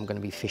 Obviously I'm going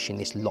to be fishing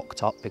this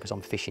locked up because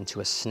I'm fishing to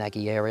a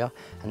snaggy area,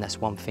 and that's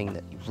one thing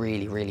that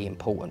really, really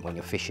important when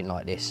you're fishing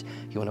like this.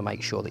 You want to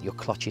make sure that your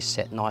clutch is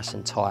set nice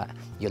and tight,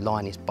 your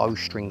line is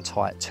bowstring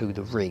tight to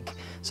the rig,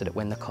 so that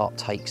when the carp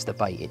takes the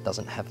bait it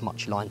doesn't have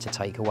much line to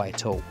take away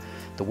at all.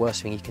 The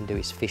worst thing you can do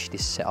is fish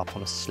this setup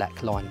on a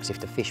slack line, because if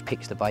the fish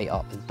picks the bait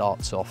up and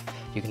darts off,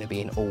 you're going to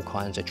be in all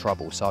kinds of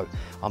trouble. So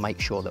I make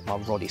sure that my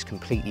rod is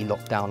completely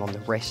locked down on the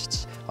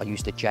rests. I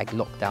use the jag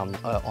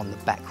lockdown on the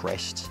back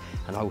rests,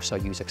 and I also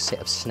use a set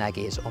of snag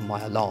ears on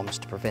my alarms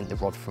to prevent the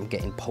rod from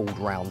getting pulled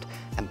round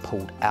and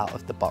pulled out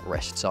of the butt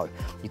rest. So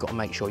you've got to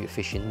make sure you're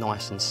fishing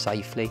nice and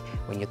safely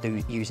when you're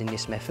using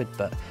this method,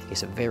 but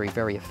it's a very,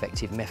 very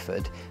effective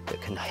method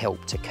that can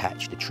help to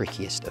catch the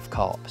trickiest of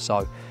carp.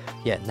 So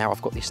yeah, now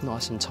I've got this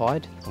nice and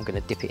tied, I'm going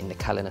to dip it in the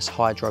Calanus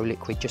hydro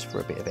liquid just for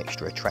a bit of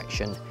extra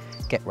attraction,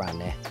 get round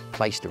there,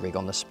 place the rig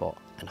on the spot,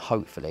 and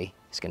hopefully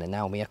it's going to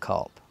nail me a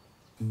carp.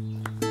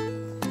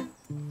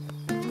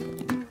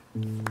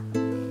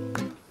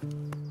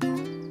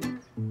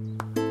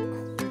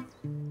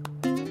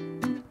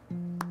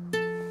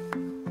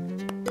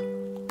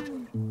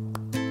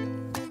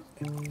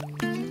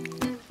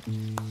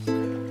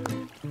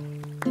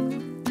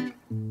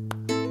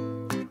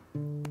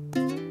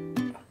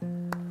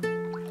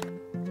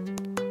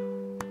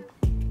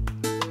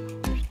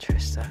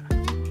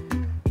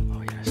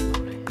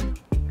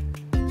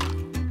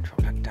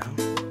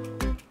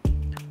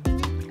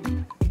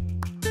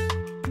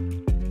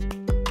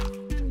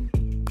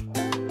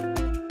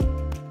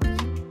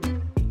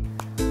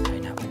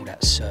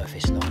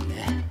 Surface line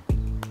there,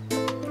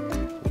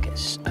 it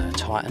gets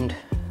tightened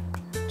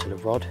to the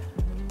rod,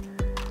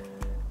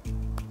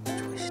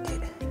 twist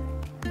it,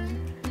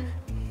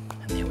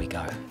 and there we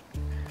go.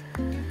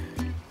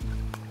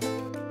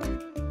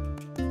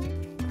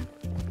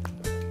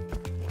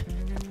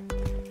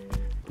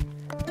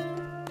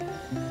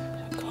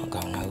 Can't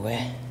go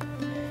nowhere,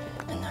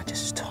 and now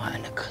just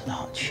tighten the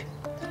clutch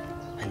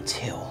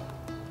until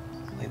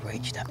we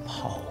reach that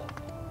pole.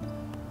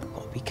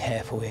 Got to be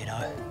careful here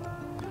though,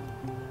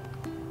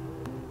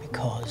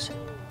 because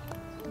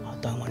I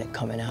don't want it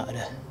coming out of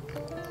the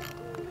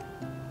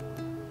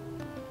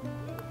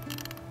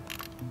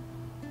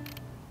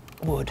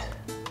wood.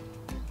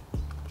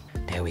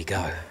 There we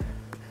go.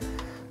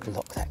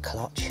 Lock that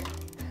clutch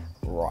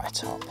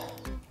right up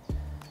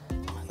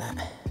like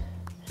that.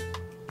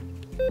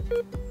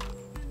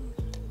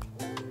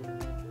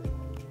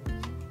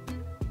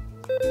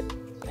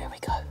 There we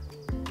go.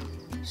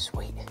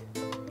 Sweet.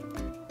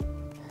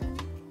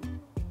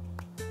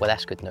 Well,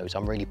 that's good news.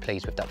 I'm really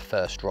pleased with that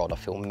first rod. I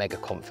feel mega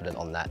confident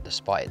on that,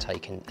 despite it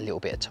taking a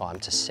little bit of time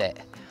to set.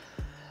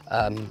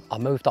 I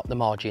moved up the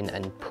margin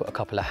and put a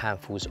couple of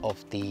handfuls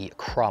of the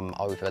crumb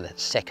over the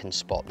second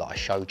spot that I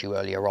showed you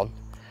earlier on.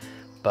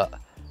 But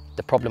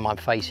the problem I'm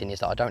facing is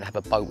that I don't have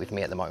a boat with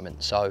me at the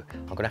moment, so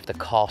I'm gonna have to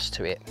cast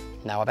to it.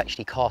 Now, I've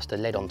actually cast a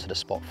lead onto the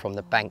spot from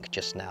the bank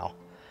just now,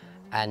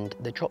 and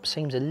the drop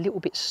seems a little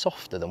bit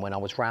softer than when I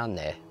was round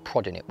there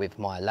prodding it with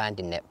my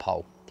landing net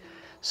pole.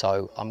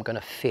 So I'm going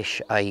to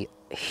fish a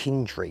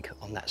hinge rig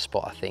on that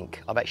spot, I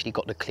think. I've actually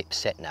got the clip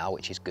set now,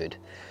 which is good.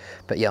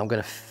 But yeah, I'm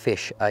going to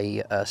fish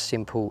a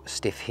simple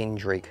stiff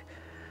hinge rig,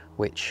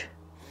 which,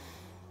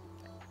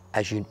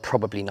 as you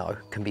probably know,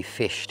 can be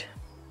fished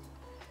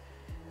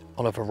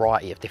on a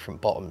variety of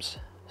different bottoms.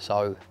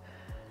 So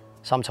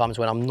sometimes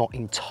when I'm not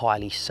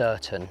entirely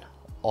certain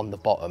on the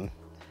bottom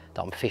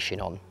that I'm fishing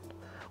on,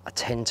 I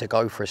tend to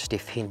go for a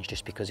stiff hinge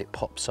just because it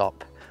pops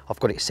up. I've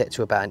got it set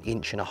to about 1.5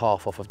 inches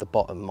off of the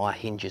bottom. My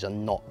hinges are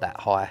not that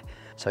high.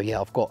 So yeah,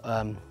 I've got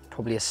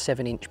probably a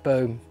 7-inch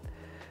boom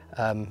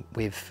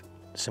with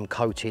some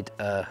coated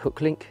hook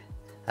link.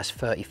 That's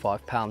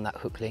 35 pound, that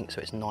hook link,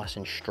 so it's nice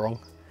and strong.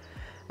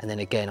 And then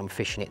again, I'm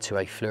fishing it to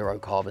a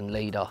fluorocarbon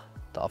leader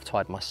that I've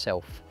tied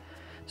myself.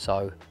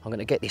 So I'm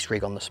gonna get this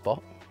rig on the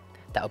spot.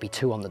 That'll be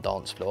 2 on the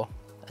dance floor.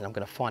 And I'm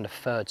going to find a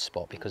third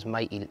spot because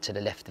matey to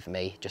the left of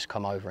me just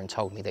come over and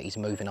told me that he's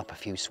moving up a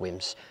few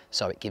swims,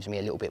 so it gives me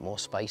a little bit more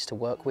space to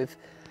work with.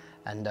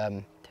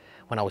 And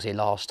when I was here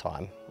last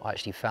time, I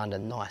actually found a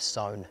nice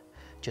zone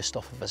just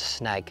off of a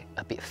snag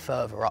a bit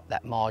further up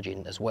that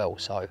margin as well.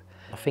 So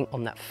I think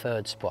on that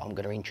third spot I'm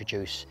going to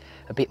introduce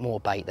a bit more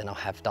bait than I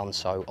have done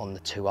so on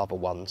the 2 other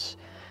ones.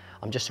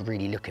 I'm just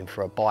really looking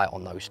for a bite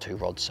on those 2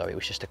 rods, so it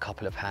was just a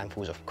couple of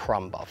handfuls of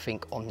crumb. But I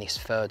think on this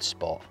 3rd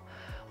spot,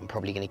 I'm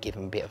probably going to give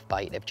them a bit of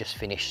bait. They've just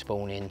finished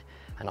spawning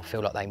and I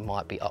feel like they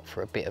might be up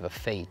for a bit of a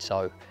feed.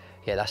 So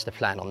yeah, that's the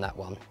plan on that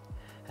one.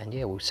 And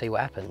yeah, we'll see what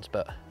happens,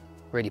 but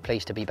really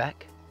pleased to be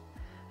back.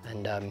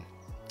 And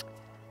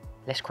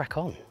let's crack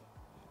on.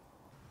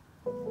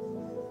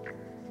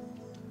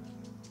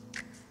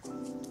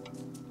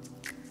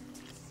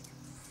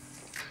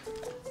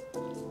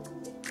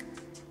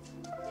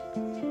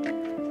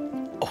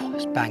 Oh,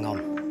 it's bang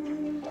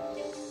on.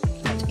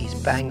 That is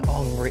bang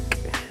on, Rick.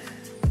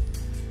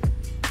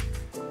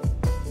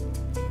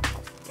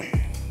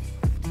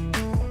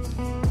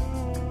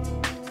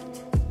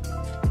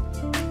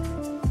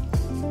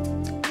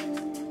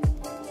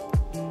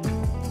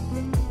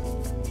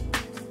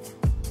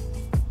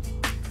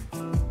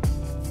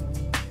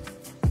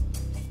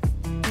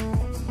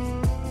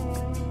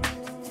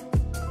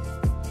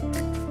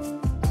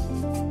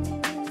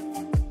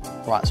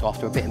 Right, so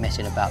after a bit of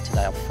messing about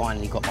today, I've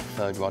finally got my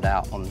 3rd rod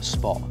out on the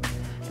spot.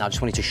 Now I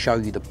just wanted to show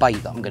you the bait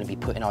that I'm going to be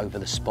putting over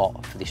the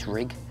spot for this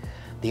rig.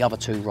 The other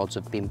 2 rods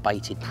have been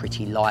baited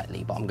pretty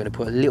lightly, but I'm going to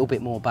put a little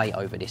bit more bait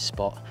over this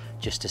spot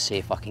just to see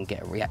if I can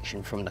get a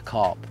reaction from the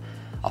carp.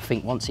 I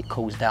think once it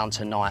cools down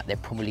tonight, they're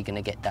probably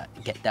going to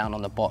get down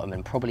on the bottom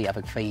and probably have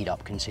a feed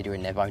up,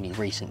 considering they've only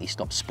recently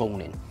stopped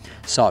spawning.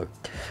 So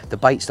the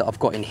baits that I've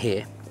got in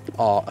here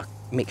are a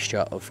mixture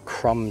of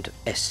crumbed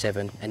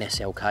S7 and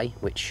SLK,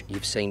 which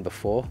you've seen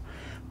before,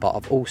 but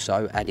I've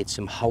also added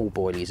some whole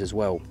boilies as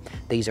well.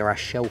 These are our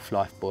shelf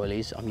life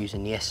boilies. I'm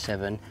using the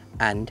S7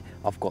 and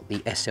I've got the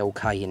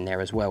SLK in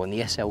there as well, and the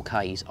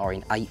SLKs are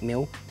in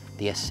 8mm,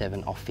 the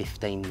S7 are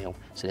 15mm,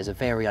 so there's a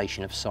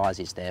variation of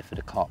sizes there for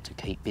the carp to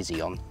keep busy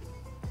on.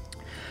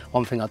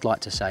 One thing I'd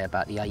like to say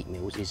about the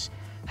 8mm is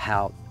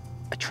how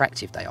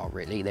attractive they are.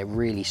 Really, they're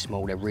really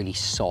small, they're really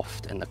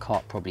soft, and the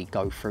carp probably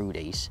go through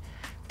these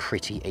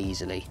pretty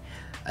easily.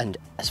 And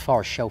as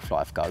far as shelf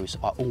life goes,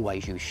 I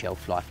always use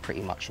shelf life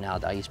pretty much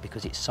nowadays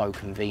because it's so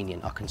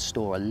convenient. I can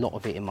store a lot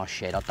of it in my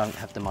shed. I don't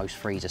have the most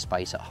freezer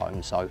space at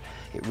home, so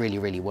it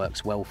really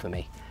works well for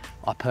me.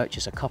 I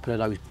purchased a couple of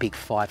those big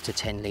 5 to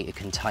 10 litre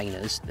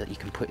containers that you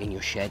can put in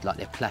your shed, like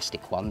they're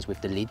plastic ones with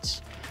the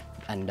lids.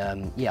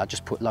 And yeah, I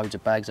just put loads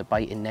of bags of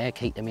bait in there,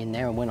 keep them in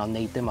there, and when I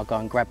need them, I go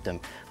and grab them.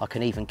 I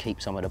can even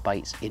keep some of the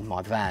baits in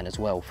my van as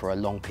well for a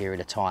long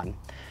period of time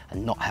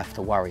and not have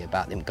to worry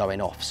about them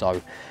going off.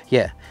 So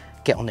yeah,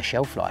 get on the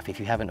shelf life if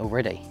you haven't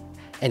already.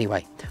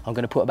 Anyway, I'm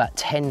going to put about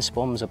 10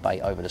 spoms of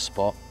bait over the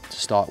spot to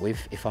start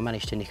with. If I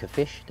manage to nick a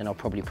fish, then I'll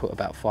probably put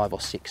about 5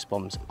 or 6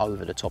 spoms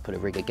over the top of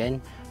the rig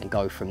again and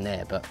go from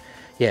there. But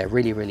yeah,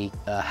 really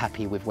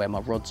happy with where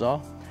my rods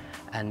are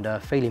and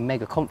feeling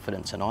mega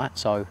confident tonight.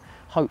 So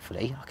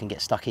hopefully I can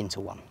get stuck into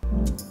one.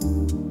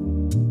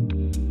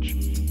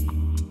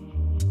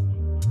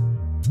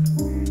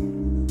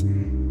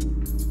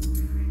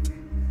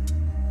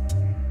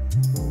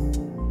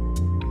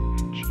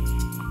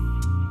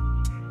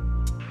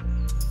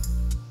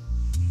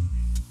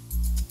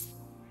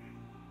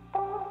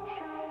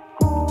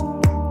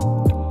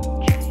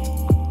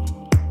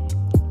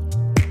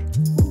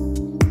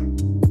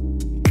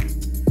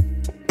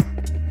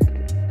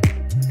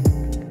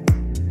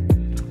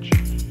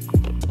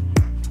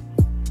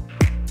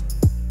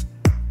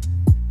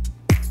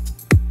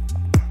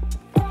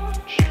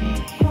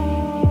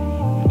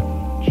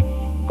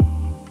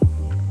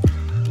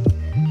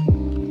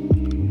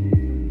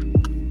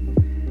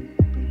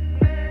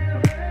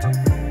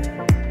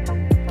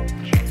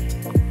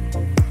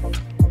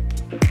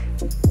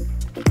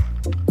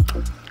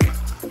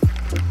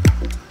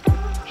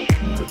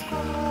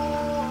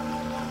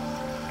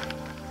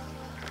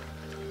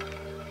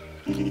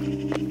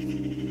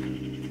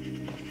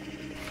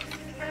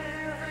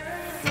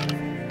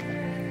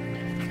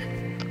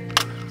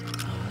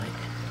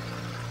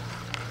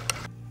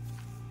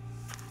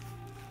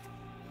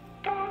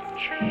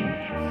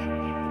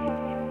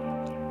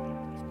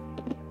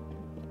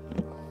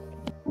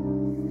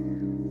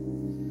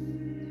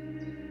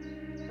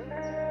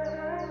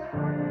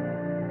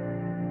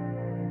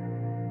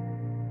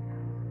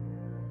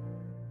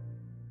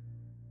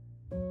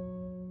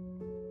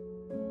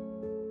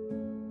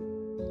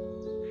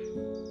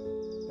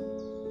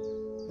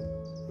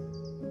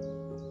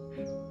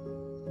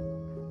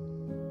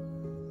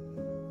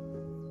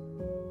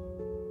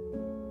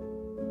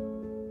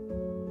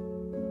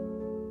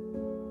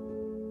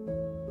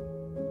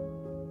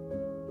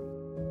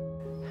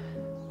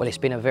 Well, it's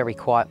been a very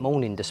quiet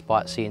morning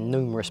despite seeing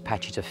numerous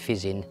patches of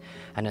fizzing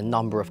and a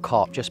number of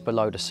carp just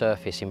below the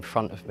surface in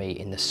front of me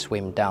in the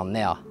swim down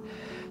there.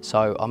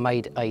 So I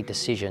made a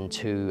decision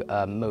to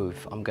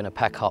move. I'm going to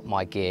pack up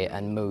my gear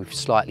and move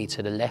slightly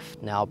to the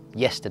left. Now,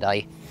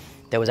 yesterday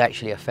there was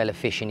actually a fella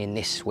fishing in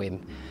this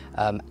swim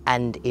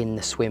and in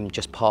the swim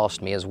just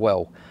past me as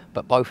well,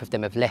 but both of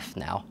them have left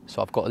now,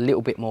 so I've got a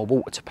little bit more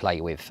water to play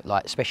with,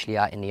 like especially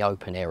out in the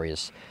open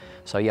areas.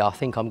 So yeah, I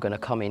think I'm going to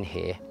come in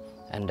here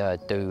and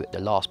do the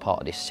last part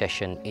of this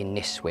session in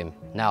this swim.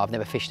 Now, I've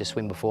never fished a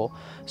swim before,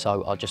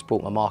 so I just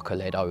brought my marker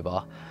lead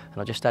over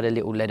and I just had a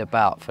little lead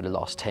about for the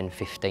last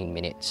 10-15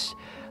 minutes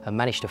and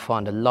managed to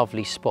find a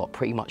lovely spot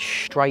pretty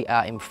much straight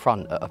out in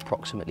front at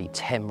approximately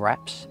 10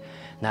 wraps.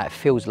 Now it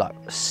feels like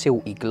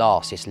silty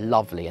glass, it's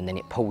lovely, and then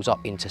it pulls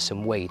up into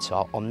some weed.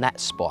 So on that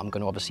spot, I'm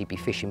going to obviously be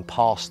fishing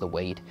past the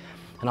weed.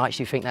 And I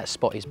actually think that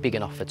spot is big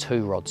enough for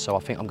 2 rods. So I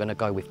think I'm going to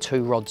go with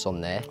 2 rods on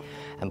there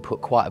and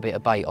put quite a bit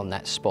of bait on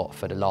that spot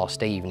for the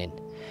last evening.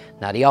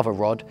 Now the other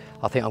rod,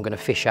 I think I'm going to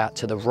fish out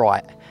to the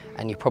right,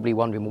 and you're probably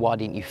wondering, why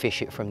didn't you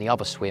fish it from the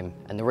other swim?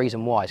 And the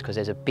reason why is because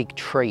there's a big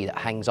tree that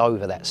hangs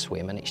over that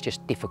swim and it's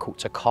just difficult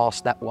to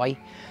cast that way.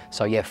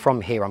 So yeah,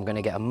 from here I'm going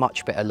to get a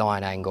much better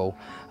line angle,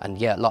 and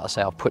yeah, like I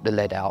say, I've put the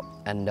lead out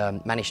and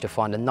managed to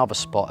find another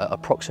spot at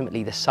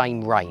approximately the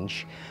same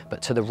range,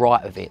 but to the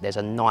right of it there's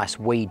a nice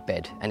weed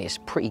bed and it's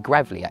pretty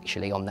gravelly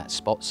actually on that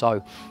spot.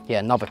 So yeah,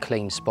 another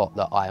clean spot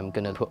that I am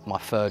going to put my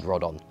 3rd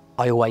rod on.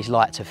 I always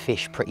like to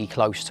fish pretty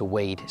close to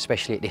weed,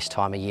 especially at this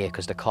time of year,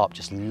 because the carp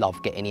just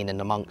love getting in and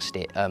amongst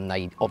it.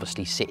 They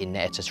obviously sit in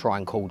there to try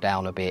and cool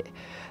down a bit,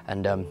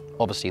 and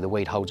obviously the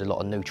weed holds a lot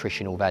of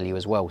nutritional value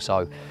as well.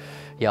 So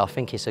yeah, I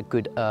think it's a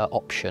good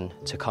option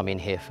to come in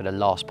here for the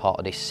last part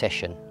of this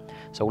session.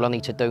 So all I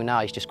need to do now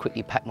is just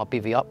quickly pack my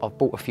bivvy up. I've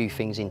brought a few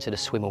things into the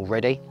swim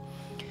already.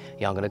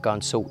 Yeah, I'm going to go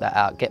and sort that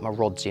out, get my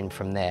rods in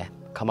from there,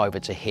 come over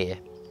to here,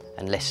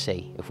 and let's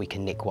see if we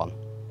can nick one.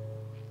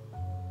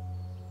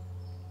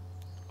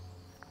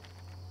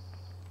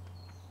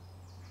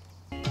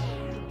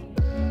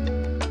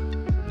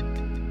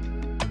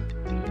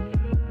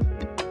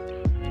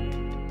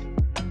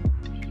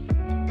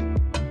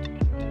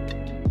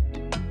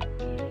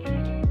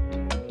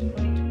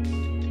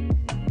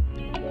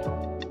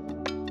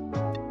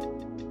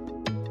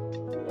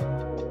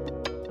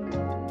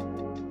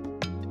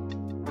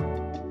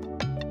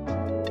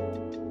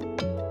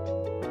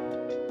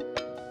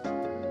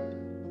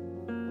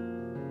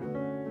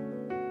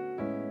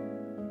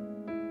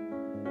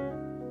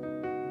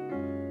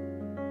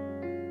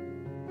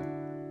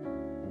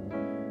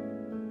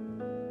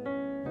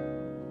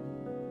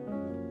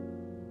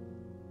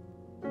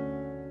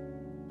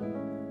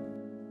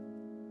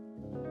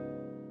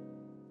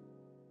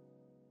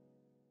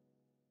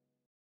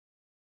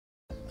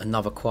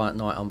 Another quiet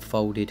night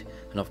unfolded,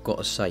 and I've got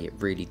to say it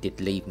really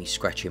did leave me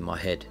scratching my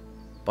head.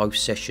 Both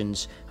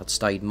sessions I'd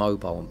stayed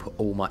mobile and put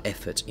all my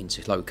effort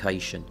into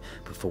location,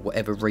 but for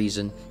whatever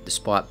reason,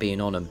 despite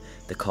being on them,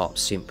 the carp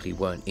simply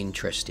weren't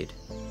interested.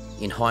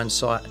 In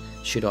hindsight,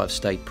 should I have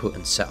stayed put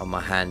and sat on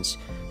my hands?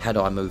 Had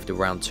I moved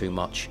around too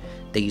much?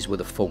 These were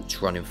the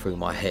thoughts running through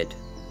my head.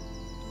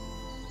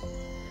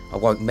 I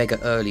woke mega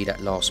early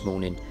that last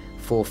morning,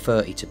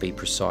 4:30 to be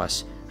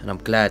precise, and I'm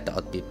glad that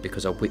I did,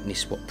 because I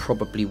witnessed what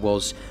probably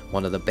was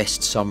one of the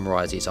best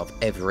sunrises I've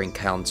ever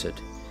encountered.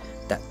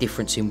 That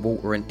difference in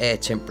water and air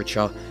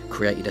temperature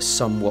created a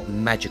somewhat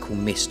magical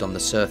mist on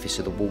the surface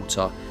of the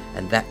water,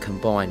 and that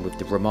combined with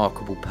the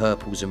remarkable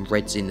purples and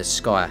reds in the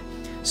sky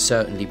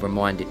certainly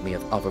reminded me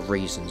of other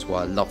reasons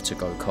why I love to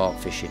go carp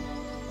fishing.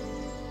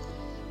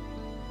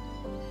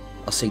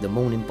 I see the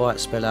morning bite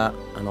spell out,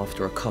 and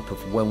after a cup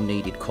of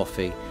well-needed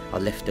coffee, I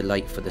left the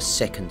lake for the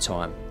 2nd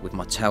time with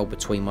my tail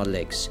between my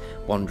legs,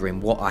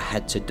 wondering what I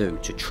had to do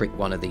to trick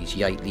one of these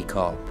Yateley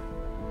carp.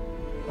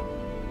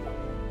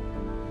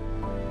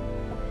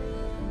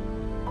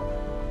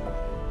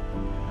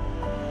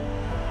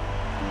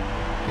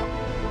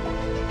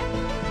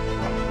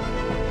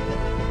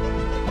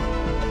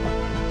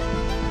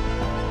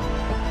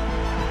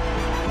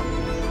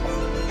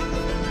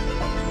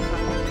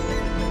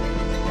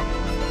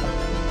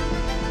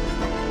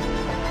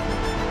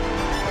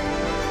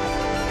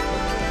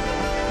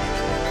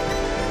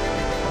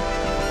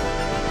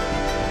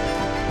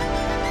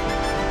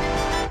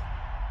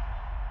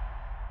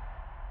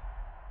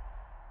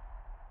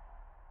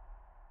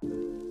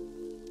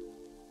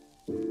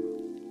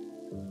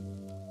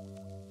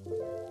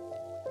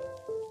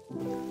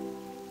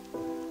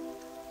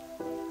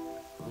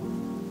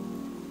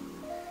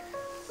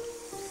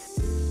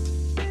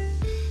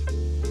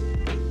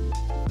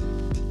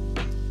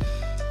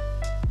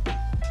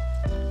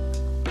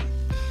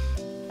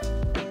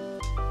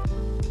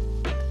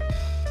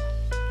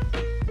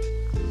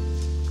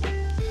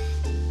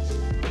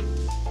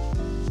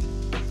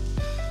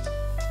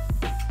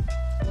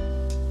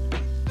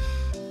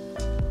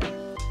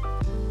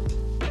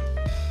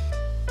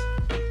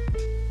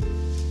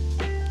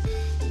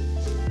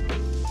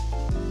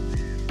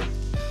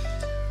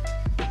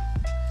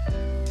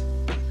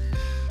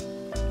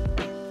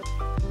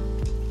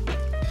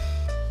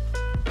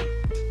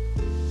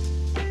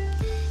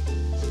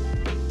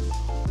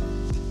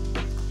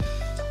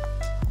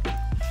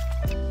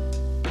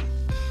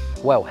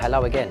 Well,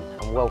 hello again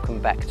and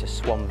welcome back to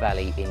Swan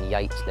Valley in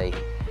Yateley.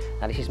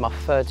 Now this is my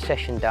 3rd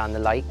session down the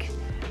lake.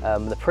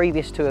 The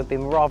previous 2 have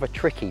been rather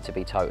tricky, to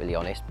be totally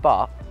honest,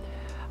 but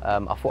I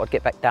thought I'd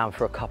get back down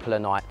for a couple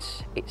of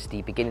nights. It's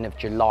the beginning of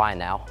July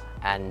now,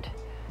 and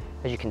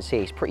As you can see,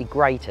 it's pretty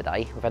grey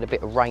today. We've had a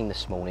bit of rain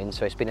this morning,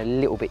 so it's been a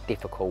little bit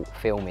difficult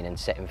filming and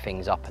setting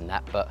things up and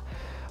that, but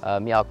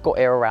yeah, I got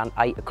here around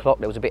 8 o'clock.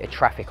 There was a bit of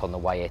traffic on the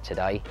way here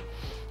today.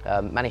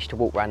 Managed to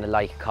walk around the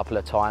lake a couple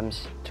of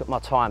times. Took my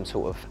time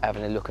sort of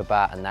having a look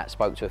about and that,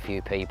 spoke to a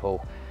few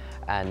people,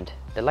 and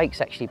the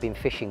lake's actually been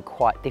fishing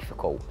quite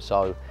difficult.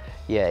 So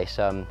yeah, it's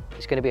going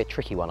to be a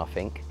tricky one, I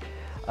think.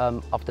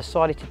 I've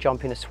decided to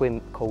jump in a swim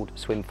called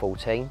Swim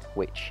 14,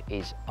 which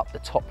is up the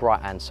top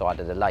right hand side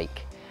of the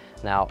lake.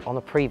 Now, on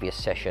a previous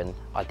session,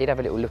 I did have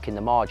a little look in the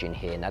margin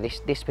here. Now,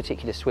 this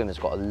particular swim has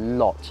got a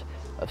lot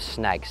of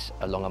snags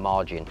along a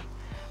margin.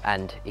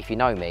 And if you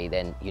know me,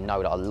 then you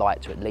know that I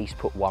like to at least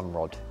put one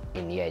rod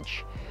in the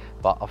edge.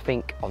 But I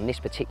think on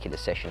this particular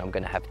session, I'm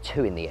going to have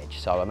two in the edge.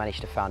 So I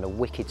managed to find a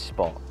wicked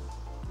spot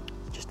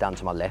just down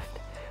to my left,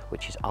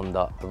 which is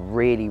under a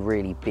really,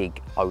 really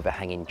big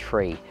overhanging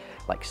tree.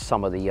 Like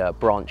some of the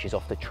branches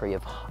off the tree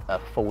have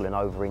fallen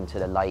over into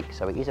the lake.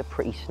 So it is a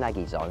pretty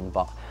snaggy zone,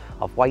 but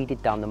I've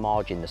waded down the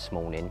margin this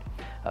morning,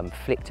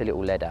 flicked a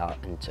little lead out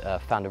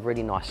and found a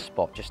really nice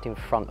spot just in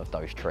front of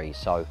those trees.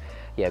 So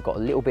yeah, got a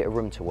little bit of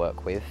room to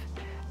work with,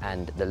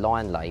 and the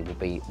line lay will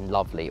be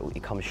lovely.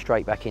 It comes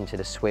straight back into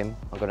the swim.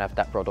 I'm gonna have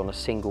that rod on a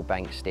single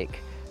bank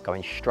stick,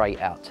 going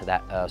straight out to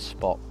that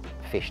spot,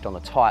 fished on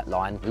a tight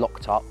line,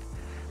 locked up.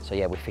 So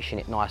yeah, we're fishing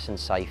it nice and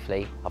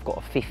safely. I've got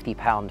a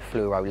 50-pound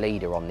fluoro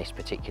leader on this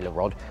particular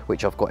rod,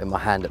 which I've got in my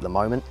hand at the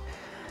moment.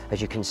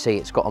 As you can see,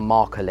 it's got a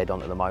marker lead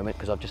on at the moment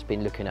because I've just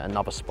been looking at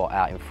another spot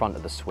out in front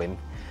of the swim.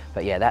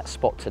 But yeah, that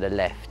spot to the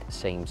left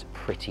seems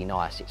pretty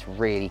nice. It's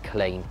really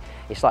clean.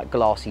 It's like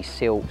glassy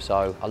silt,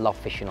 so I love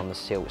fishing on the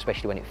silt,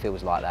 especially when it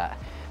feels like that.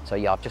 So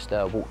yeah, I've just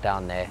walked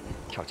down there,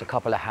 chucked a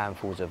couple of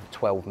handfuls of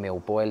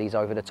 12mm boilies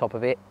over the top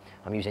of it.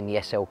 I'm using the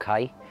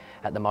SLK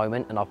at the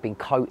moment, and I've been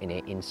coating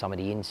it in some of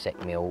the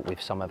insect meal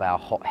with some of our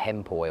hot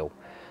hemp oil.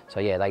 So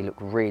yeah, they look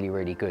really,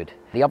 really good.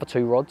 The other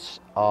two rods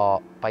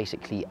are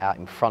basically out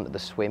in front of the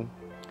swim.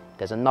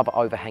 There's another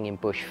overhanging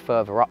bush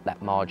further up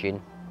that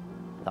margin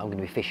that I'm going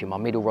to be fishing my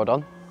middle rod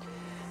on.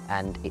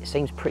 And it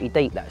seems pretty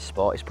deep, that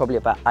spot. It's probably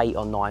about 8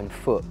 or 9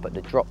 foot, but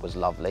the drop was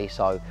lovely.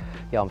 So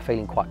yeah, I'm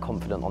feeling quite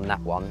confident on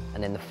that one.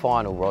 And then the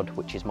final rod,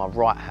 which is my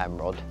right hand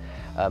rod,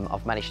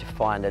 I've managed to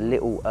find a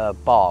little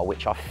bar,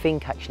 which I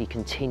think actually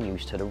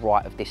continues to the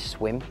right of this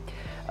swim.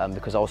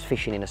 Because I was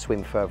fishing in a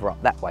swim further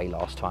up that way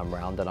last time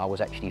round, and I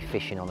was actually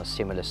fishing on a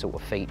similar sort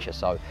of feature.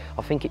 So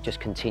I think it just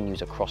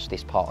continues across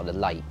this part of the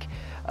lake,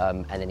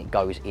 and then it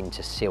goes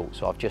into silt.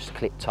 So I've just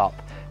clipped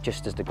up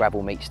just as the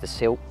gravel meets the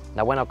silt.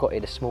 Now, when I got here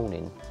this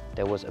morning,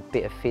 there was a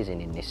bit of fizzing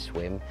in this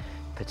swim,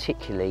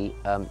 particularly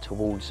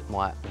towards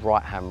my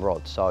right hand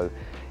rod. So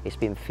it's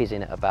been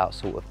fizzing at about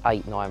sort of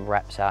 8-9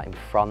 wraps out in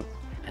front.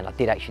 And I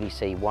did actually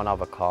see one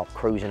other carp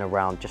cruising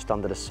around just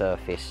under the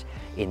surface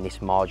in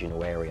this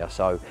marginal area.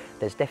 So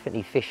there's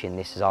definitely fish in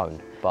this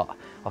zone, but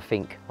I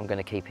think I'm going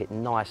to keep it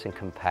nice and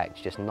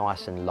compact, just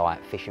nice and light,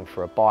 fishing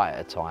for a bite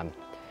at a time.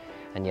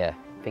 And yeah,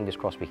 fingers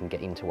crossed we can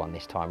get into one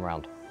this time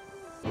round.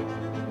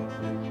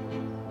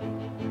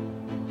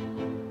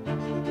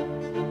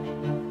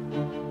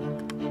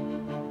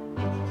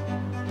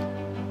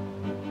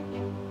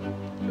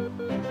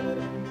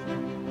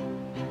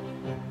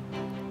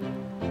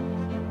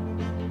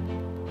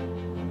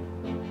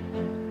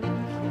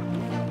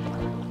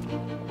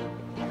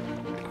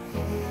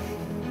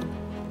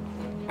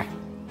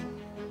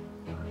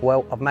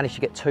 Well, I've managed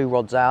to get 2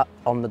 rods out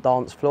on the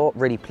dance floor.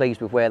 Really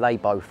pleased with where they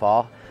both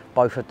are.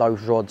 Both of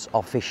those rods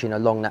are fishing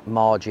along that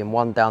margin,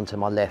 one down to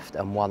my left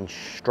and one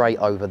straight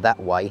over that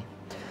way.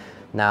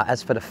 Now,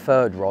 as for the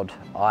third rod,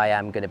 I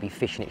am going to be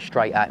fishing it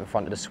straight out in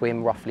front of the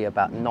swim, roughly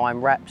about 9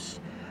 wraps.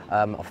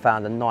 I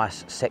found a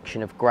nice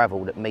section of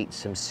gravel that meets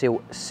some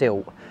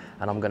silt,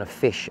 and I'm going to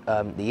fish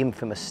the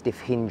infamous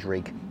stiff hinge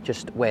rig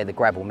just where the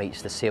gravel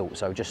meets the silt,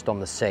 so just on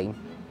the seam.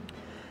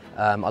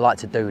 I like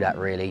to do that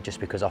really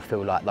just because I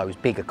feel like those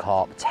bigger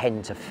carp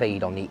tend to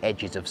feed on the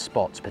edges of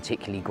spots,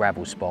 particularly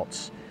gravel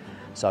spots.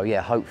 So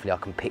yeah, hopefully I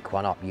can pick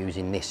one up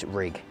using this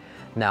rig.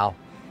 Now,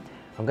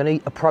 I'm going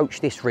to approach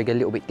this rig a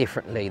little bit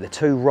differently. The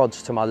 2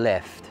 rods to my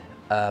left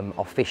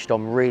are fished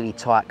on really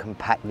tight,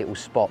 compact little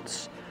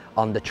spots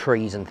under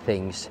trees and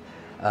things.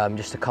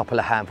 Just a couple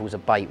of handfuls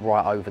of bait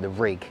right over the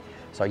rig.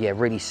 So yeah,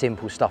 really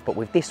simple stuff. But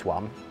with this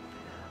one,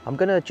 I'm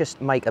going to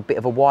just make a bit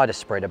of a wider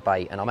spread of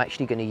bait, and I'm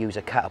actually going to use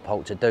a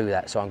catapult to do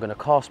that. So I'm going to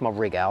cast my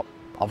rig out.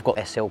 I've got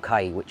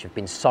SLK, which have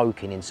been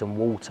soaking in some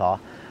water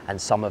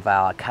and some of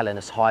our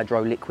Calanus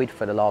hydro liquid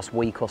for the last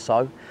week or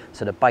so.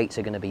 So the baits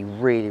are going to be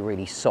really,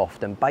 really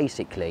soft and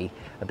basically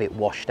a bit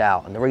washed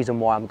out. And the reason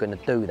why I'm going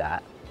to do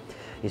that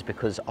is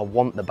because I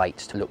want the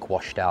baits to look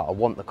washed out. I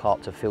want the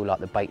carp to feel like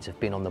the baits have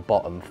been on the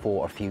bottom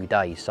for a few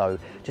days. So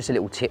just a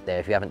little tip there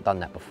if you haven't done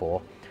that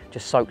before.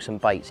 Just soak some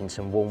baits in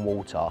some warm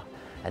water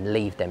and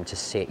leave them to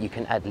sit. You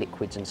can add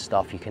liquids and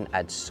stuff, you can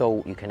add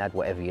salt, you can add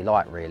whatever you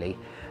like really.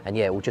 And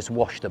yeah, it will just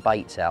wash the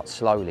baits out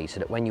slowly so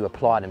that when you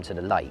apply them to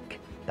the lake,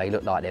 they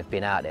look like they've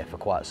been out there for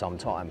quite some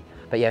time.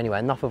 But yeah, anyway,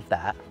 enough of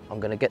that. I'm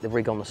gonna get the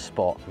rig on the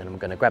spot and then I'm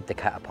gonna grab the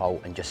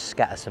catapult and just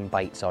scatter some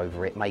baits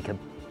over it, make a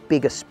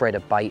bigger spread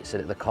of bait so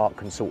that the carp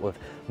can sort of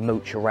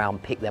mooch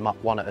around, pick them up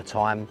one at a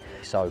time.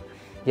 So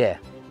yeah,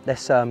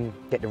 let's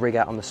get the rig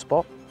out on the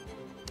spot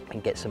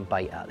and get some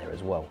bait out there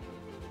as well.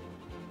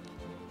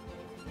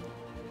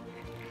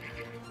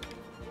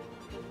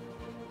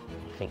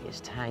 I think it's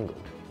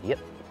tangled. Yep.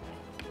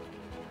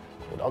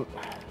 Hold on.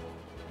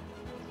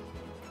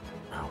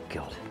 Oh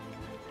God.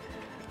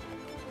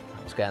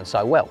 That was going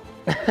so well.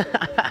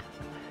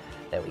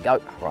 There we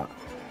go. Right.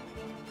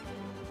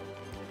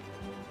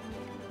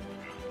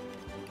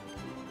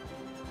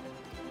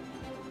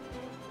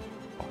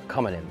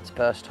 Come on in, it's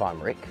first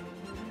time, Rick.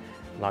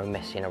 No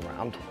messing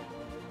around.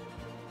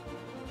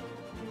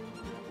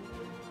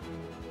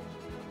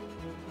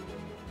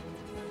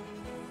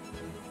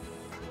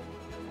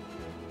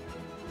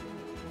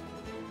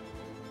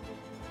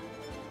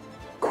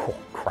 Cool,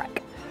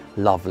 crack.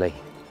 Lovely.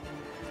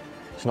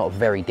 It's not a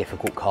very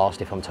difficult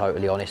cast if I'm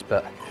totally honest,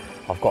 but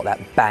I've got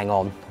that bang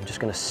on. I'm just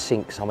going to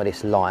sink some of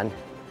this line.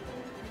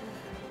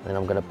 And then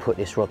I'm going to put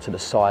this rod to the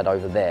side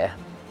over there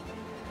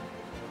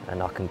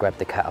and I can grab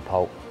the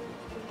catapult.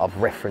 I've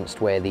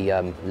referenced where the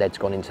lead's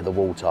gone into the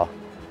water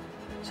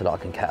so that I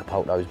can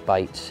catapult those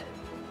baits.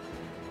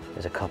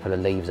 There's a couple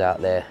of leaves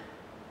out there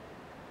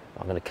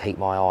I'm going to keep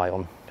my eye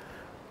on.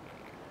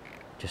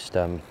 Just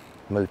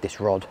move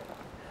this rod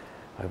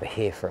over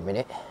here for a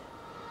minute.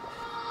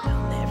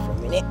 Down there for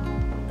a minute.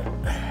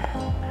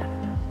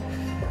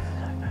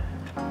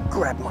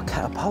 Grab my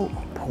catapult,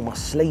 pull my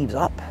sleeves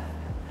up.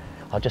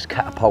 I'll just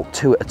catapult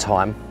 2 at a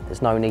time.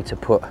 There's no need to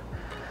put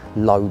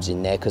loads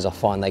in there because I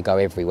find they go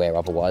everywhere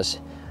otherwise.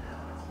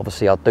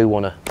 Obviously I do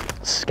want to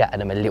scatter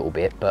them a little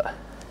bit, but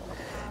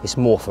it's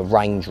more for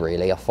range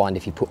really. I find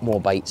if you put more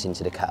baits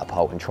into the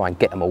catapult and try and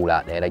get them all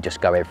out there, they just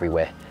go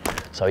everywhere.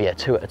 So yeah,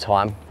 2 at a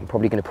time. I'm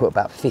probably going to put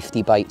about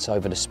 50 baits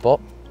over the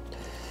spot.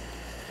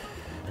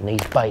 And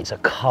these baits are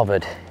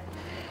covered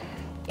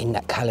in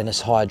that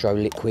Calanus Hydro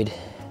liquid.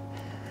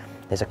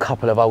 There's a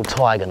couple of old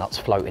tiger nuts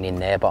floating in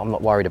there, but I'm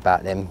not worried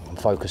about them. I'm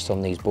focused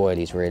on these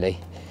boilies really.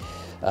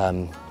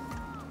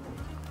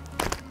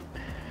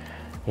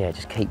 Yeah,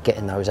 just keep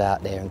getting those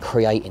out there and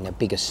creating a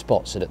bigger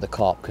spot so that the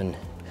carp can,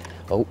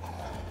 oh,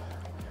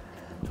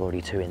 there's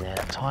already 2 in there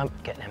that time,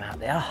 get them out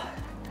there.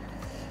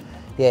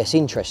 Yeah, it's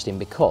interesting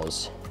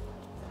because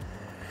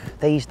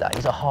these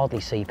days I hardly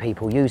see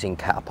people using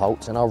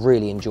catapults and I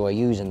really enjoy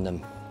using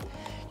them.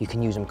 You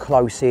can use them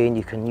close in,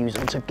 you can use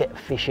them to get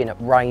fish in at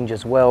range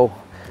as well,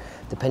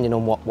 depending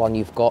on what one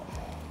you've got.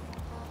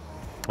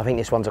 I think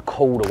this one's a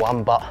colder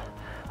one, but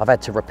I've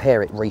had to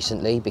repair it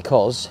recently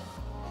because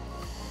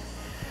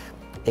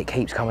it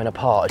keeps coming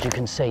apart, as you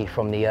can see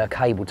from the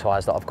cable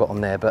ties that I've got on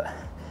there. But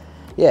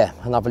yeah,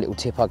 another little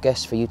tip I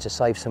guess for you to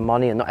save some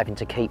money and not having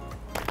to keep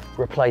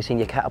replacing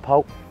your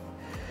catapult.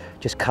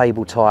 Just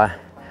cable tie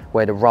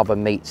where the rubber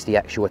meets the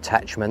actual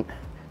attachment,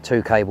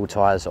 2 cable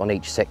ties on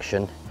each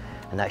section,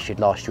 and that should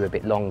last you a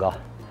bit longer.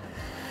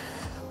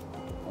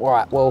 All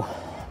right, well,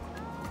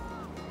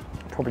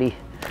 probably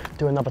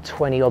do another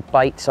 20 odd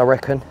baits I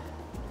reckon,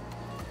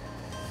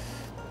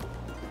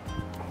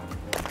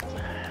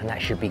 and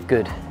that should be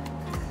good.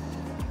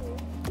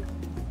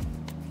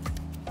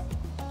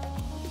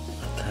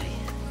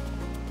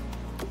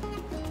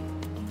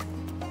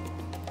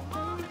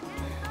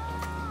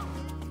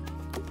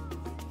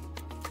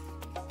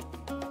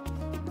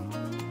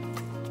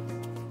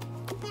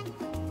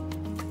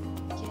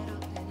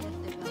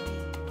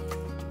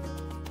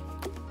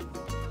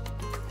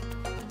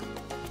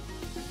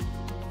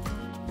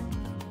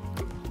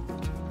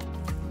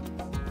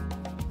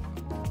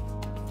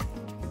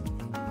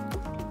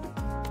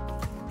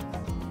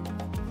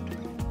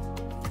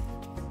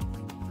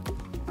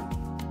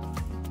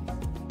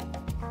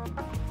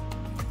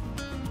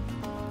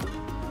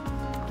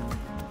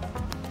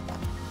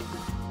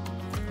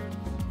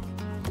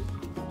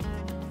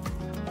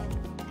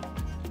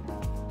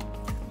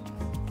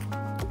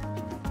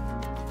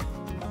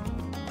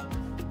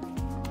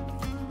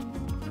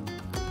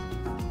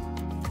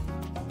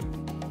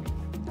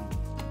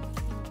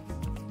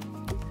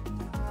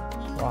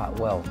 Right,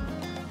 well,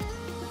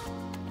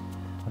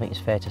 I think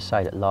it's fair to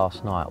say that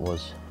last night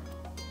was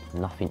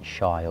nothing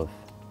shy of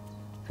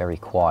very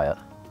quiet.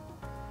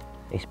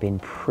 It's been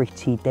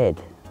pretty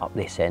dead up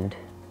this end.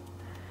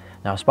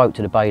 Now I spoke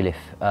to the bailiff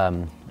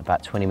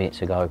about 20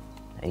 minutes ago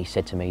and he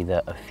said to me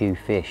that a few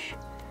fish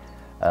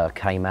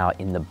came out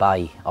in the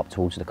bay up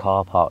towards the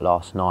car park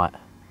last night,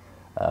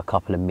 a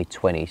couple of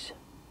mid-20s.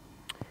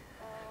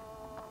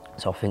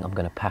 So I think I'm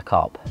going to pack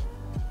up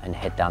and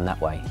head down that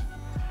way.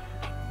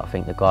 I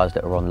think the guys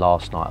that were on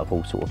last night have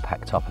all sort of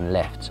packed up and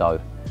left,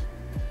 so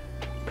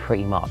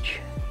pretty much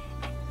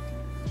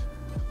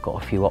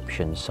got a few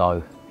options.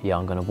 So yeah,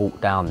 I'm going to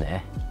walk down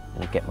there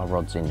and get my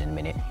rods in a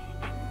minute,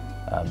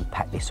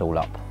 pack this all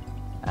up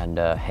and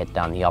head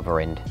down the other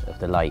end of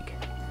the lake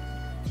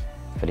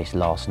for this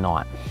last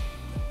night.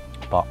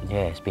 But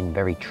yeah, it's been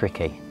very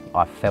tricky.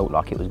 I felt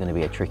like it was going to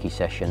be a tricky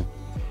session,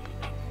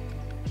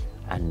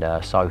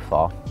 and so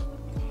far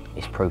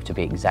it's proved to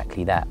be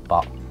exactly that,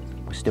 but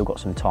we've still got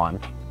some time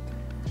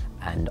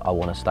and I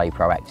want to stay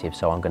proactive,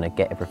 so I'm going to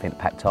get everything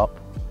packed up,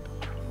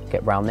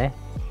 get round there,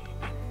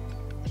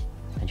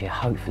 and yeah,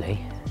 hopefully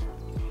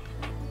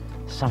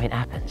something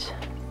happens.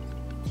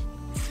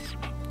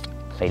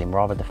 Feeling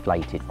rather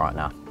deflated right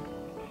now.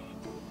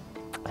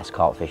 That's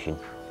carp fishing.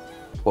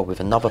 Well, with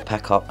another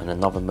pack up and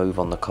another move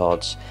on the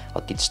cards, I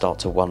did start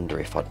to wonder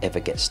if I'd ever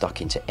get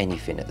stuck into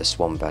anything at the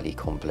Swan Valley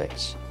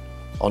complex.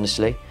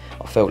 Honestly,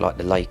 I felt like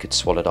the lake had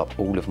swallowed up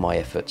all of my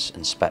efforts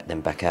and spat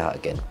them back out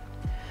again.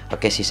 I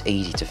guess it's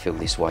easy to feel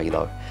this way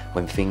though,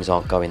 when things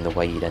aren't going the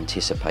way you'd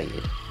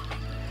anticipated.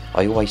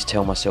 I always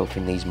tell myself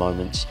in these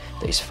moments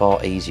that it's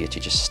far easier to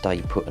just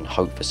stay put and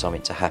hope for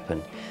something to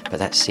happen, but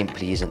that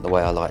simply isn't the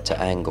way I like to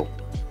angle.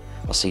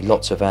 I see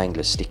lots of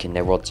anglers sticking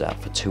their rods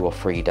out for 2 or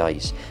 3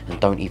 days and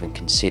don't even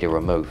consider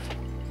a move.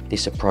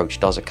 This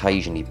approach does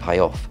occasionally pay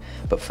off,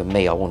 but for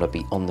me I want to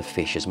be on the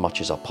fish as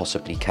much as I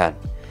possibly can.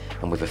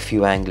 And with a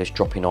few anglers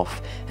dropping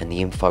off and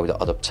the info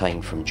that I'd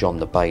obtained from John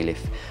the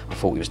bailiff, I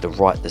thought it was the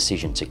right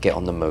decision to get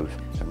on the move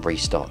and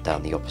restart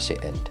down the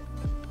opposite end.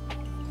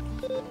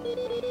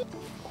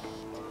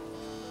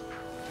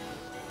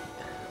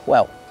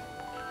 Well,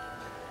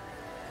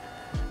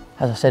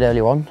 as I said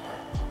earlier on,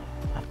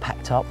 I've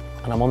packed up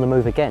and I'm on the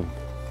move again.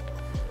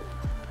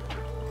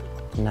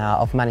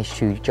 Now I've managed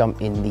to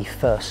jump in the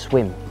first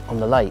swim on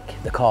the lake.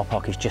 The car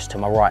park is just to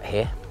my right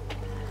here.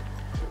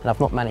 And I've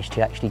not managed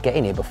to actually get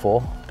in here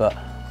before, but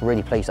I'm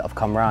really pleased that I've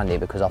come around here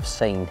because I've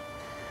seen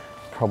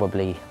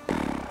probably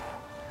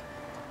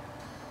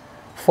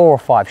 4 or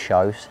 5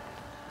 shows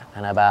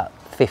and about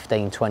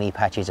 15-20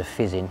 patches of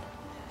fizzing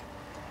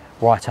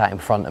right out in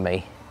front of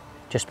me,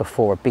 just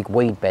before a big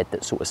weed bed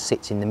that sort of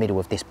sits in the middle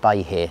of this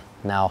bay here.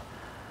 Now,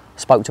 I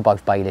spoke to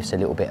both bailiffs a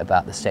little bit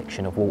about the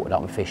section of water that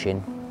I'm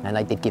fishing, and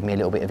they did give me a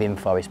little bit of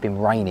info. It's been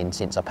raining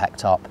since I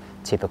packed up,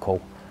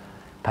 typical.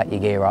 Pack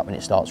your gear up and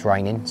it starts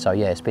raining. So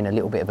yeah, it's been a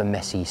little bit of a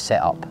messy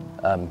setup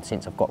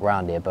since I've got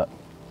round here, but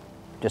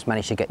just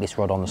managed to get this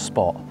rod on the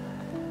spot.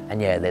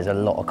 And yeah, there's a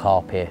lot of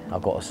carp here,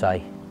 I've got to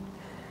say.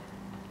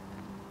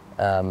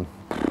 The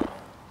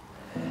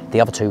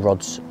other 2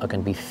 rods are going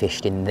to be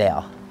fished in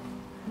there.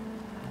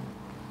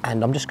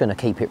 And I'm just going to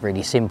keep it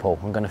really simple.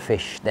 I'm going to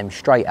fish them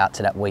straight out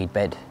to that weed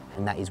bed,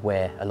 and that is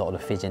where a lot of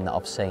the fizzing that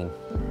I've seen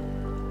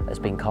has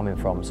been coming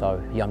from.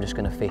 So yeah, I'm just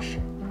going to fish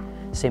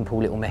simple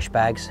little mesh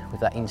bags with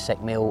that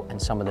insect meal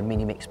and some of the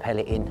mini mix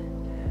pellet in.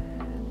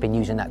 Been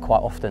using that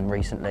quite often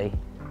recently,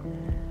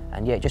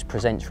 and yeah, it just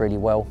presents really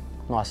well,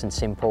 nice and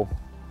simple.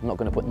 I'm not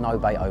going to put no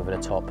bait over the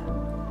top,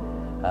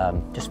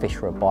 just fish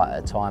for a bite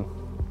at a time,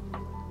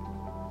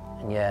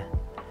 and yeah,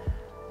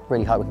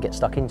 really hope we can get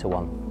stuck into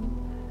one.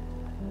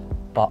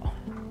 But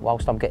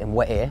whilst I'm getting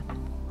wet here,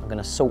 I'm going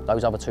to sort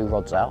those other 2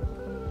 rods out,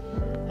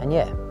 and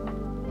yeah,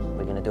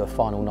 we're going to do a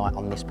final night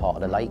on this part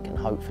of the lake and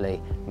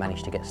hopefully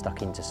manage to get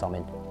stuck into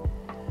something.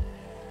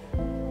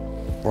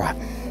 Right.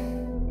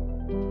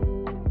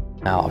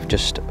 Now I've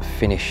just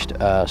finished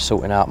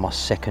sorting out my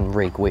second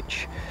rig,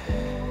 which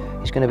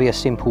is going to be a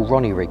simple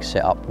Ronnie rig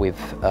setup with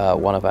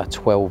one of our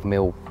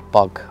 12mm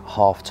bug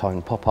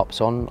half-tone pop-ups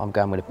on. I'm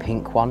going with a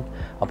pink one.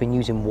 I've been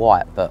using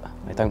white, but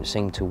I don't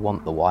seem to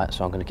want the white,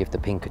 so I'm going to give the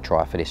pink a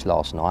try for this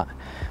last night.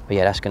 But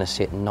yeah, that's going to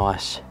sit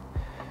nice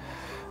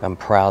and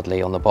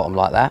proudly on the bottom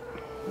like that.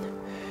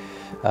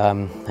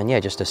 And yeah,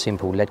 just a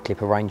simple lead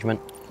clip arrangement,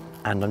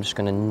 and I'm just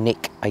going to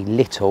nick a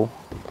little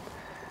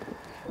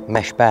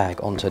mesh bag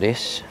onto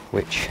this,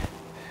 which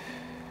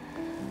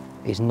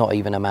is not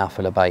even a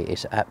mouthful of bait.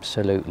 It's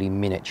absolutely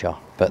miniature,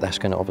 but that's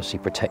going to obviously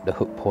protect the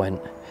hook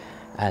point,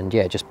 and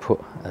yeah, just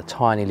put a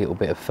tiny little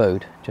bit of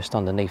food just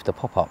underneath the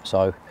pop-up.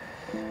 So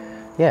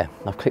yeah,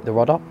 I've clipped the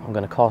rod up. I'm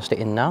going to cast it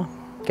in now,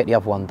 get the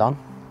other one done,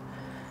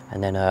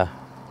 and then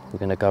we're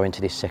going to go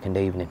into this second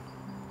evening.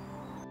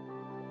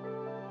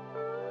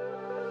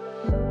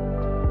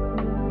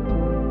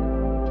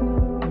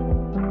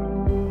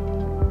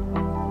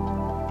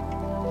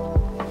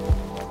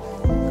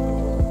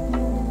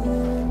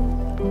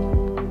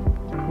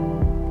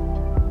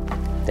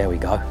 There we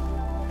go.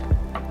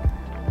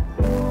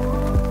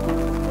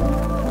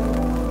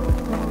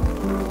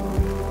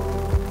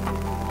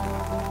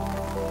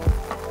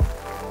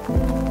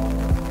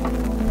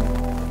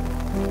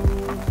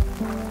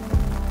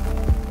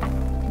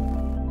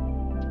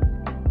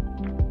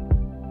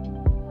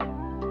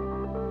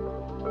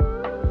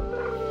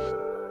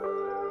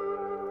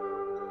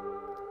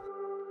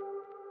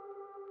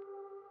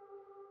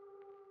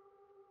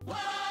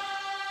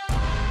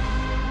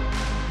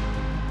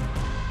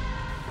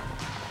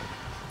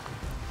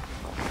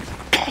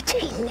 Get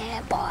in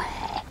there, boy.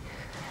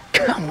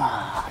 Come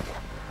on.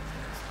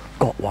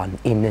 Got one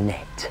in the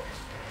net.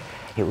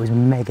 It was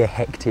mega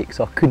hectic,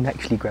 so I couldn't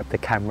actually grab the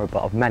camera,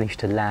 but I've managed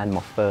to land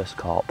my first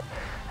carp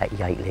at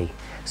Yateley,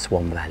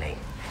 Swan Valley.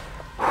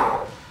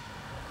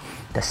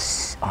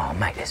 Oh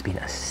mate, there's been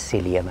a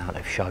silly amount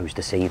of shows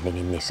this evening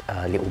in this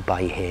little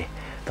bay here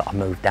that I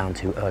moved down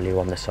to earlier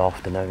on this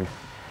afternoon,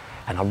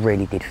 and I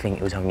really did think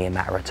it was only a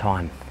matter of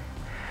time.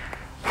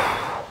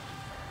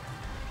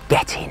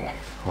 Get in.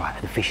 Right,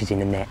 the fish is in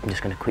the net. I'm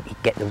just going to quickly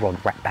get the rod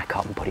wrapped back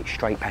up and put it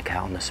straight back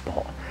out on the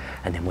spot,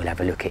 and then we'll have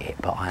a look at it.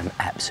 But I'm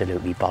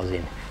absolutely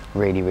buzzing.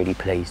 Really, really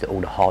pleased that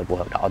all the hard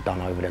work that I've done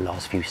over the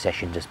last few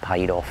sessions has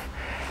paid off.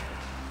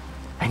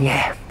 And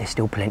yeah, there's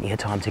still plenty of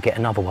time to get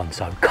another one,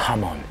 so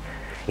come on.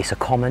 It's a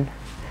common.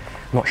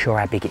 Not sure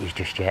how big it is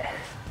just yet.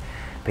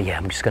 But yeah,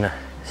 I'm just going to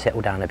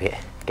settle down a bit,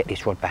 get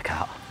this rod back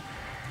out,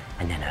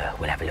 and then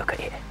we'll have a look at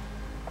it.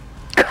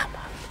 Come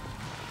on.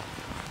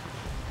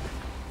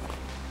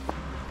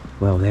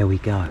 Well, there we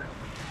go.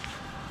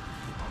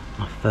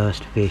 My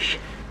first fish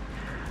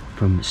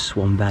from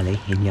Swan Valley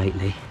in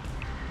Yateley,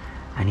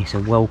 and it's a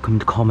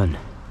welcomed common.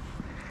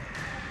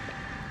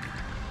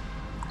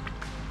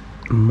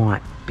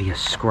 Might be a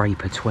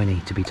scraper 20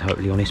 to be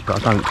totally honest,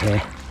 but I don't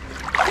care.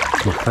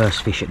 It's my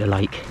first fish at the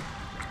lake.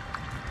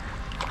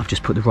 I've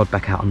just put the rod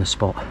back out on the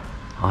spot.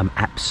 I'm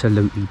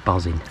absolutely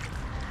buzzing.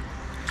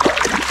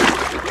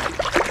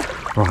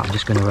 Right, I'm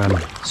just going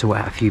to sort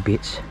out a few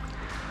bits.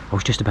 I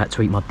was just about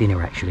to eat my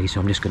dinner actually,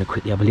 so I'm just going to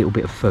quickly have a little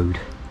bit of food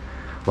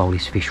while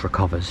this fish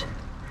recovers,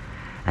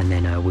 and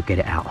then we'll get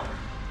it out.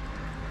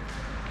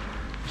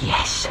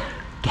 Yes,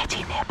 get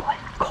in there, boy.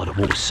 God, the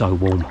water's so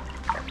warm.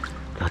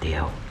 Bloody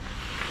hell.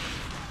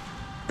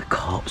 The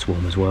carp's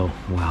warm as well.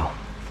 Wow.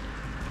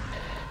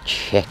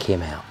 Check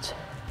him out.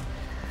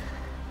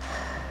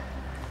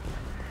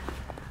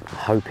 I'm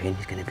hoping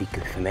he's going to be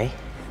good for me.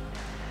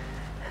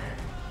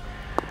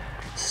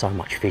 So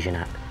much fizzing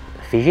out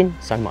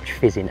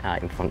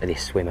in front of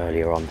this swim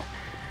earlier on,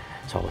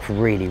 so I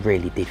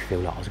really did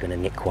feel like I was going to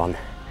nick one,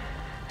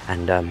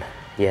 and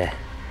yeah,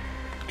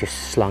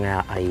 just slung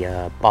out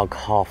a bug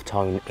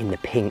half-tone in the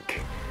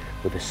pink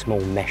with a small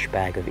mesh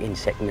bag of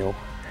insect meal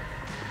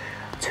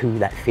to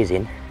that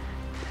fizzing,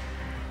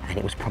 and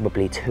it was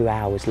probably 2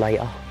 hours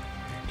later,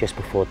 just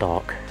before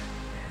dark,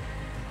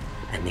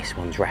 and this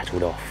one's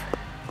rattled off.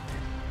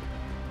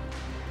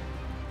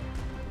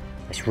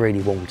 It's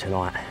really warm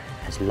tonight,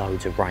 there's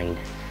loads of rain,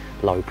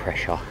 low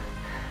pressure,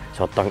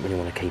 so I don't really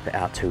want to keep it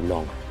out too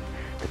long.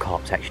 The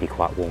carp's actually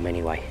quite warm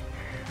anyway,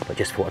 but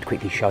just thought I'd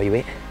quickly show you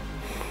it.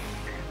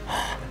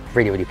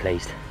 Really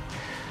pleased.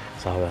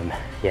 So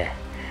yeah,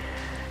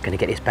 gonna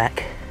get this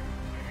back.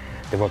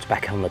 The rod's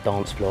back on the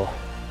dance floor.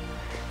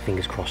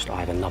 Fingers crossed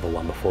I have another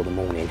one before the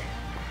morning.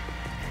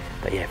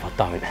 But yeah, if I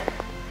don't,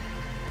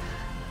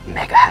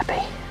 mega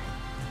happy.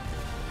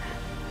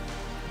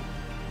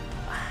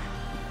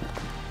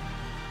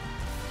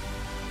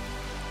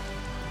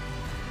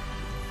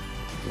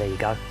 There you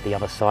go, the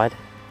other side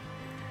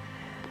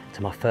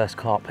to my first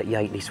carp at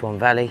Yateley, Swan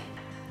Valley.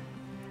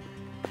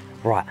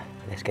 Right,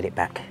 let's get it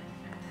back.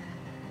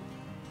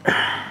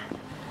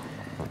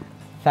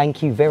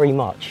 Thank you very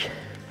much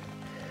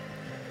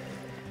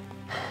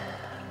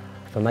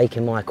for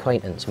making my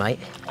acquaintance, mate.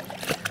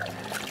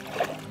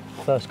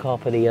 First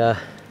carp of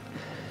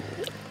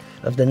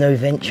the new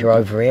venture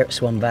over here at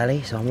Swan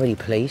Valley, so I'm really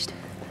pleased.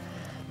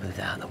 Move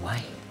that out of the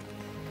way.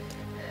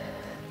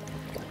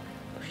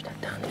 Push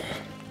that down there.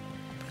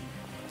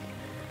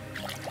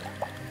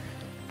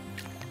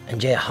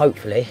 And yeah,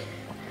 hopefully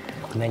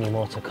many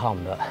more to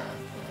come, but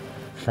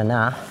for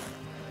now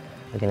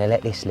we're going to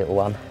let this little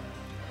one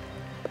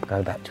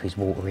go back to his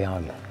watery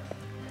home.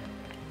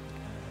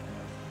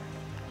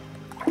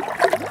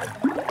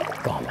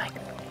 Go on, mate.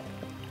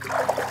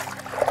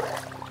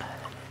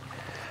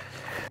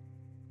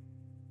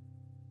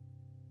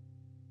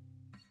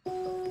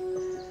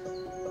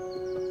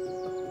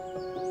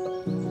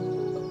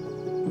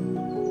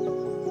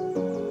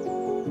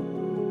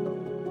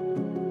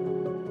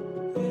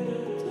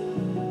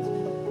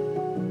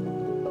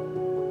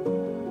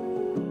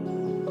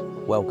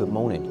 Well, good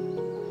morning,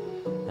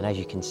 and as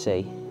you can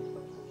see,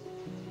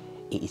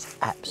 it is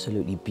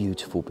absolutely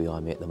beautiful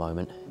behind me at the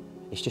moment.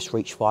 It's just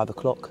reached 5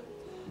 o'clock,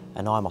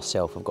 and I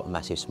myself have got a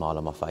massive smile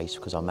on my face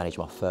because I managed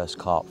my first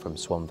carp from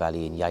Swan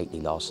Valley in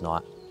Yateley last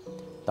night.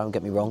 Don't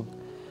get me wrong,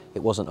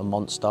 it wasn't a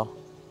monster,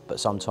 but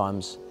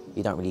sometimes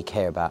you don't really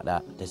care about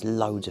that. There's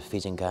loads of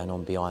fizzing going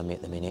on behind me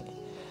at the minute,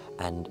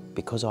 and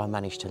because I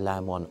managed to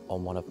land one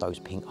on one of those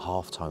pink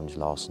half-tones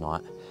last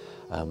night,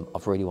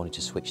 I've really wanted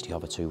to switch the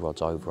other 2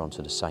 rods over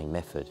onto the same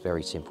method.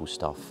 Very simple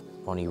stuff.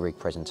 Ronnie rig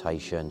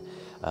presentation,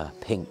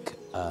 pink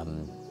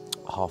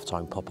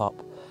half-tone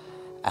pop-up,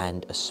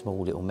 and a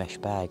small little mesh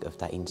bag of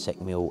that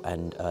insect meal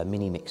and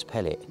mini mix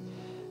pellet.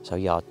 So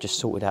yeah, I just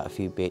sorted out a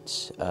few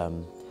bits.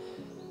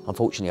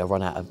 Unfortunately, I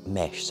run out of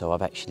mesh, so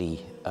I've actually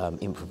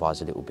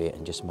improvised a little bit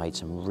and just made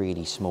some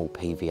really small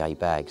PVA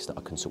bags that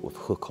I can sort of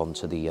hook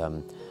onto the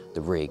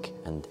rig.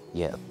 And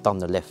yeah, I've done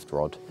the left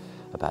rod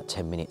about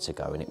 10 minutes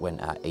ago and it went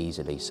out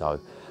easily, so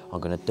I'm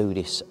going to do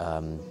this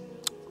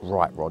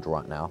right rod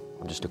right now.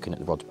 I'm just looking at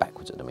the rods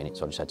backwards at the minute,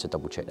 so I just had to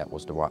double check that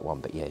was the right one.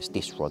 But yeah, it's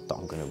this rod that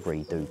I'm going to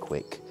redo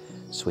quick,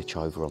 switch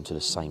over onto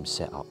the same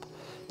setup.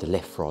 The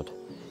left rod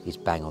is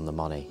bang on the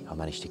money. I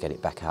managed to get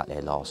it back out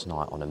there last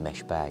night on a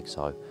mesh bag,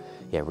 so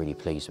yeah, really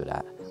pleased with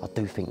that. I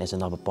do think there's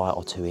another bite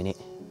or 2 in it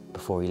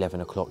before 11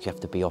 o'clock. You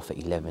have to be off at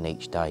 11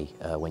 each day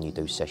when you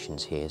do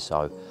sessions here,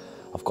 so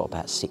I've got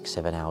about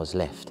 6-7 hours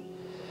left.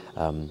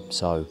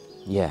 So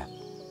yeah,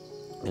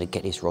 I'm gonna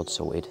get this rod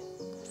sorted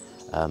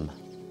and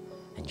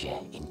yeah,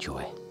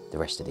 enjoy the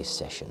rest of this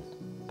session.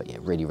 But yeah,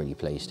 really, really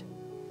pleased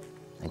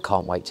and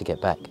can't wait to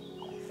get back.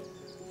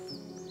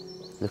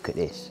 Look at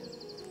this,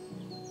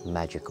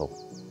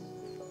 magical.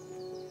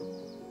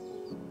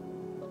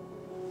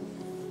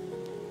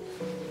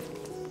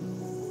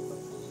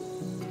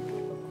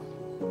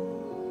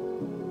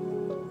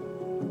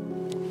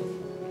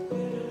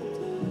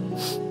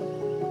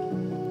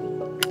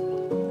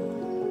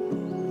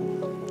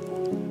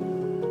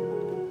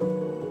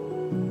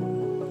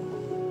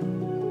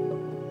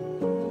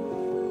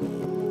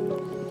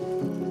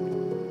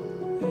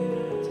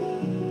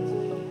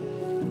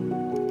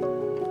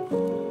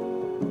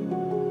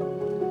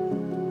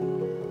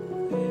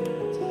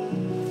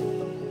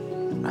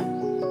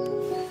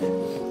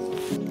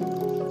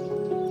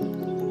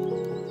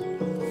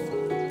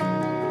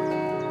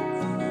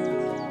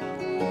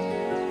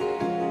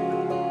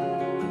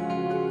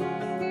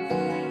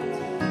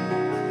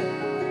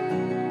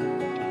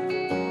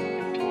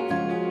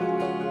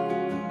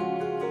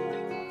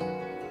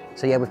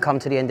 So yeah, we've come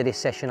to the end of this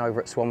session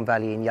over at Swan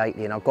Valley in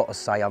Yateley, and I've got to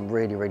say I'm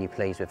really, really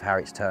pleased with how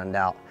it's turned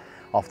out.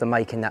 After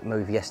making that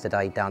move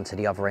yesterday down to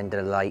the other end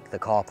of the lake, the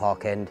car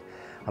park end,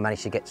 I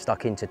managed to get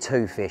stuck into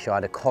 2 fish. I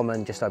had a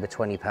common, just over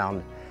 20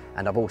 pound,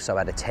 and I've also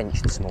had a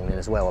tench this morning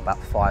as well,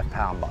 about 5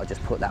 pound, but I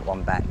just put that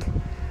one back.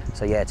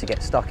 So yeah, to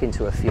get stuck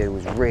into a few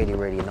was really,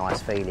 really a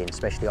nice feeling,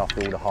 especially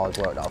after all the hard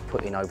work that I've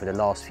put in over the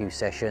last few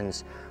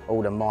sessions,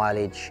 all the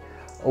mileage,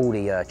 all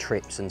the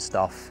trips and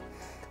stuff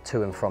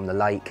to and from the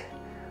lake.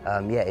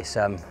 Yeah, it's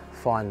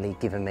finally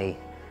given me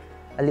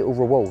a little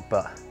reward,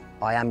 but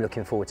I am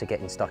looking forward to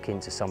getting stuck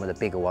into some of the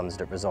bigger ones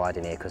that reside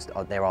in here, because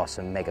there are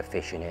some mega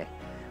fish in here.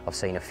 I've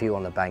seen a few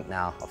on the bank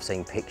now, I've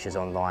seen pictures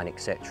online,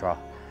 etc.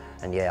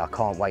 And yeah, I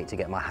can't wait to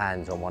get my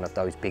hands on one of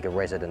those bigger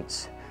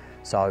residents.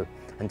 So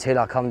until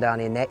I come down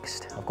here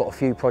next, I've got a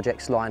few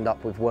projects lined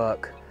up with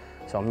work,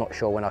 so I'm not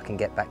sure when I can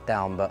get back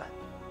down, but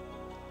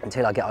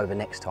until I get over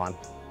next time,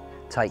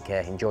 take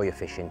care, enjoy your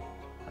fishing,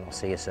 and I'll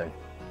see you soon.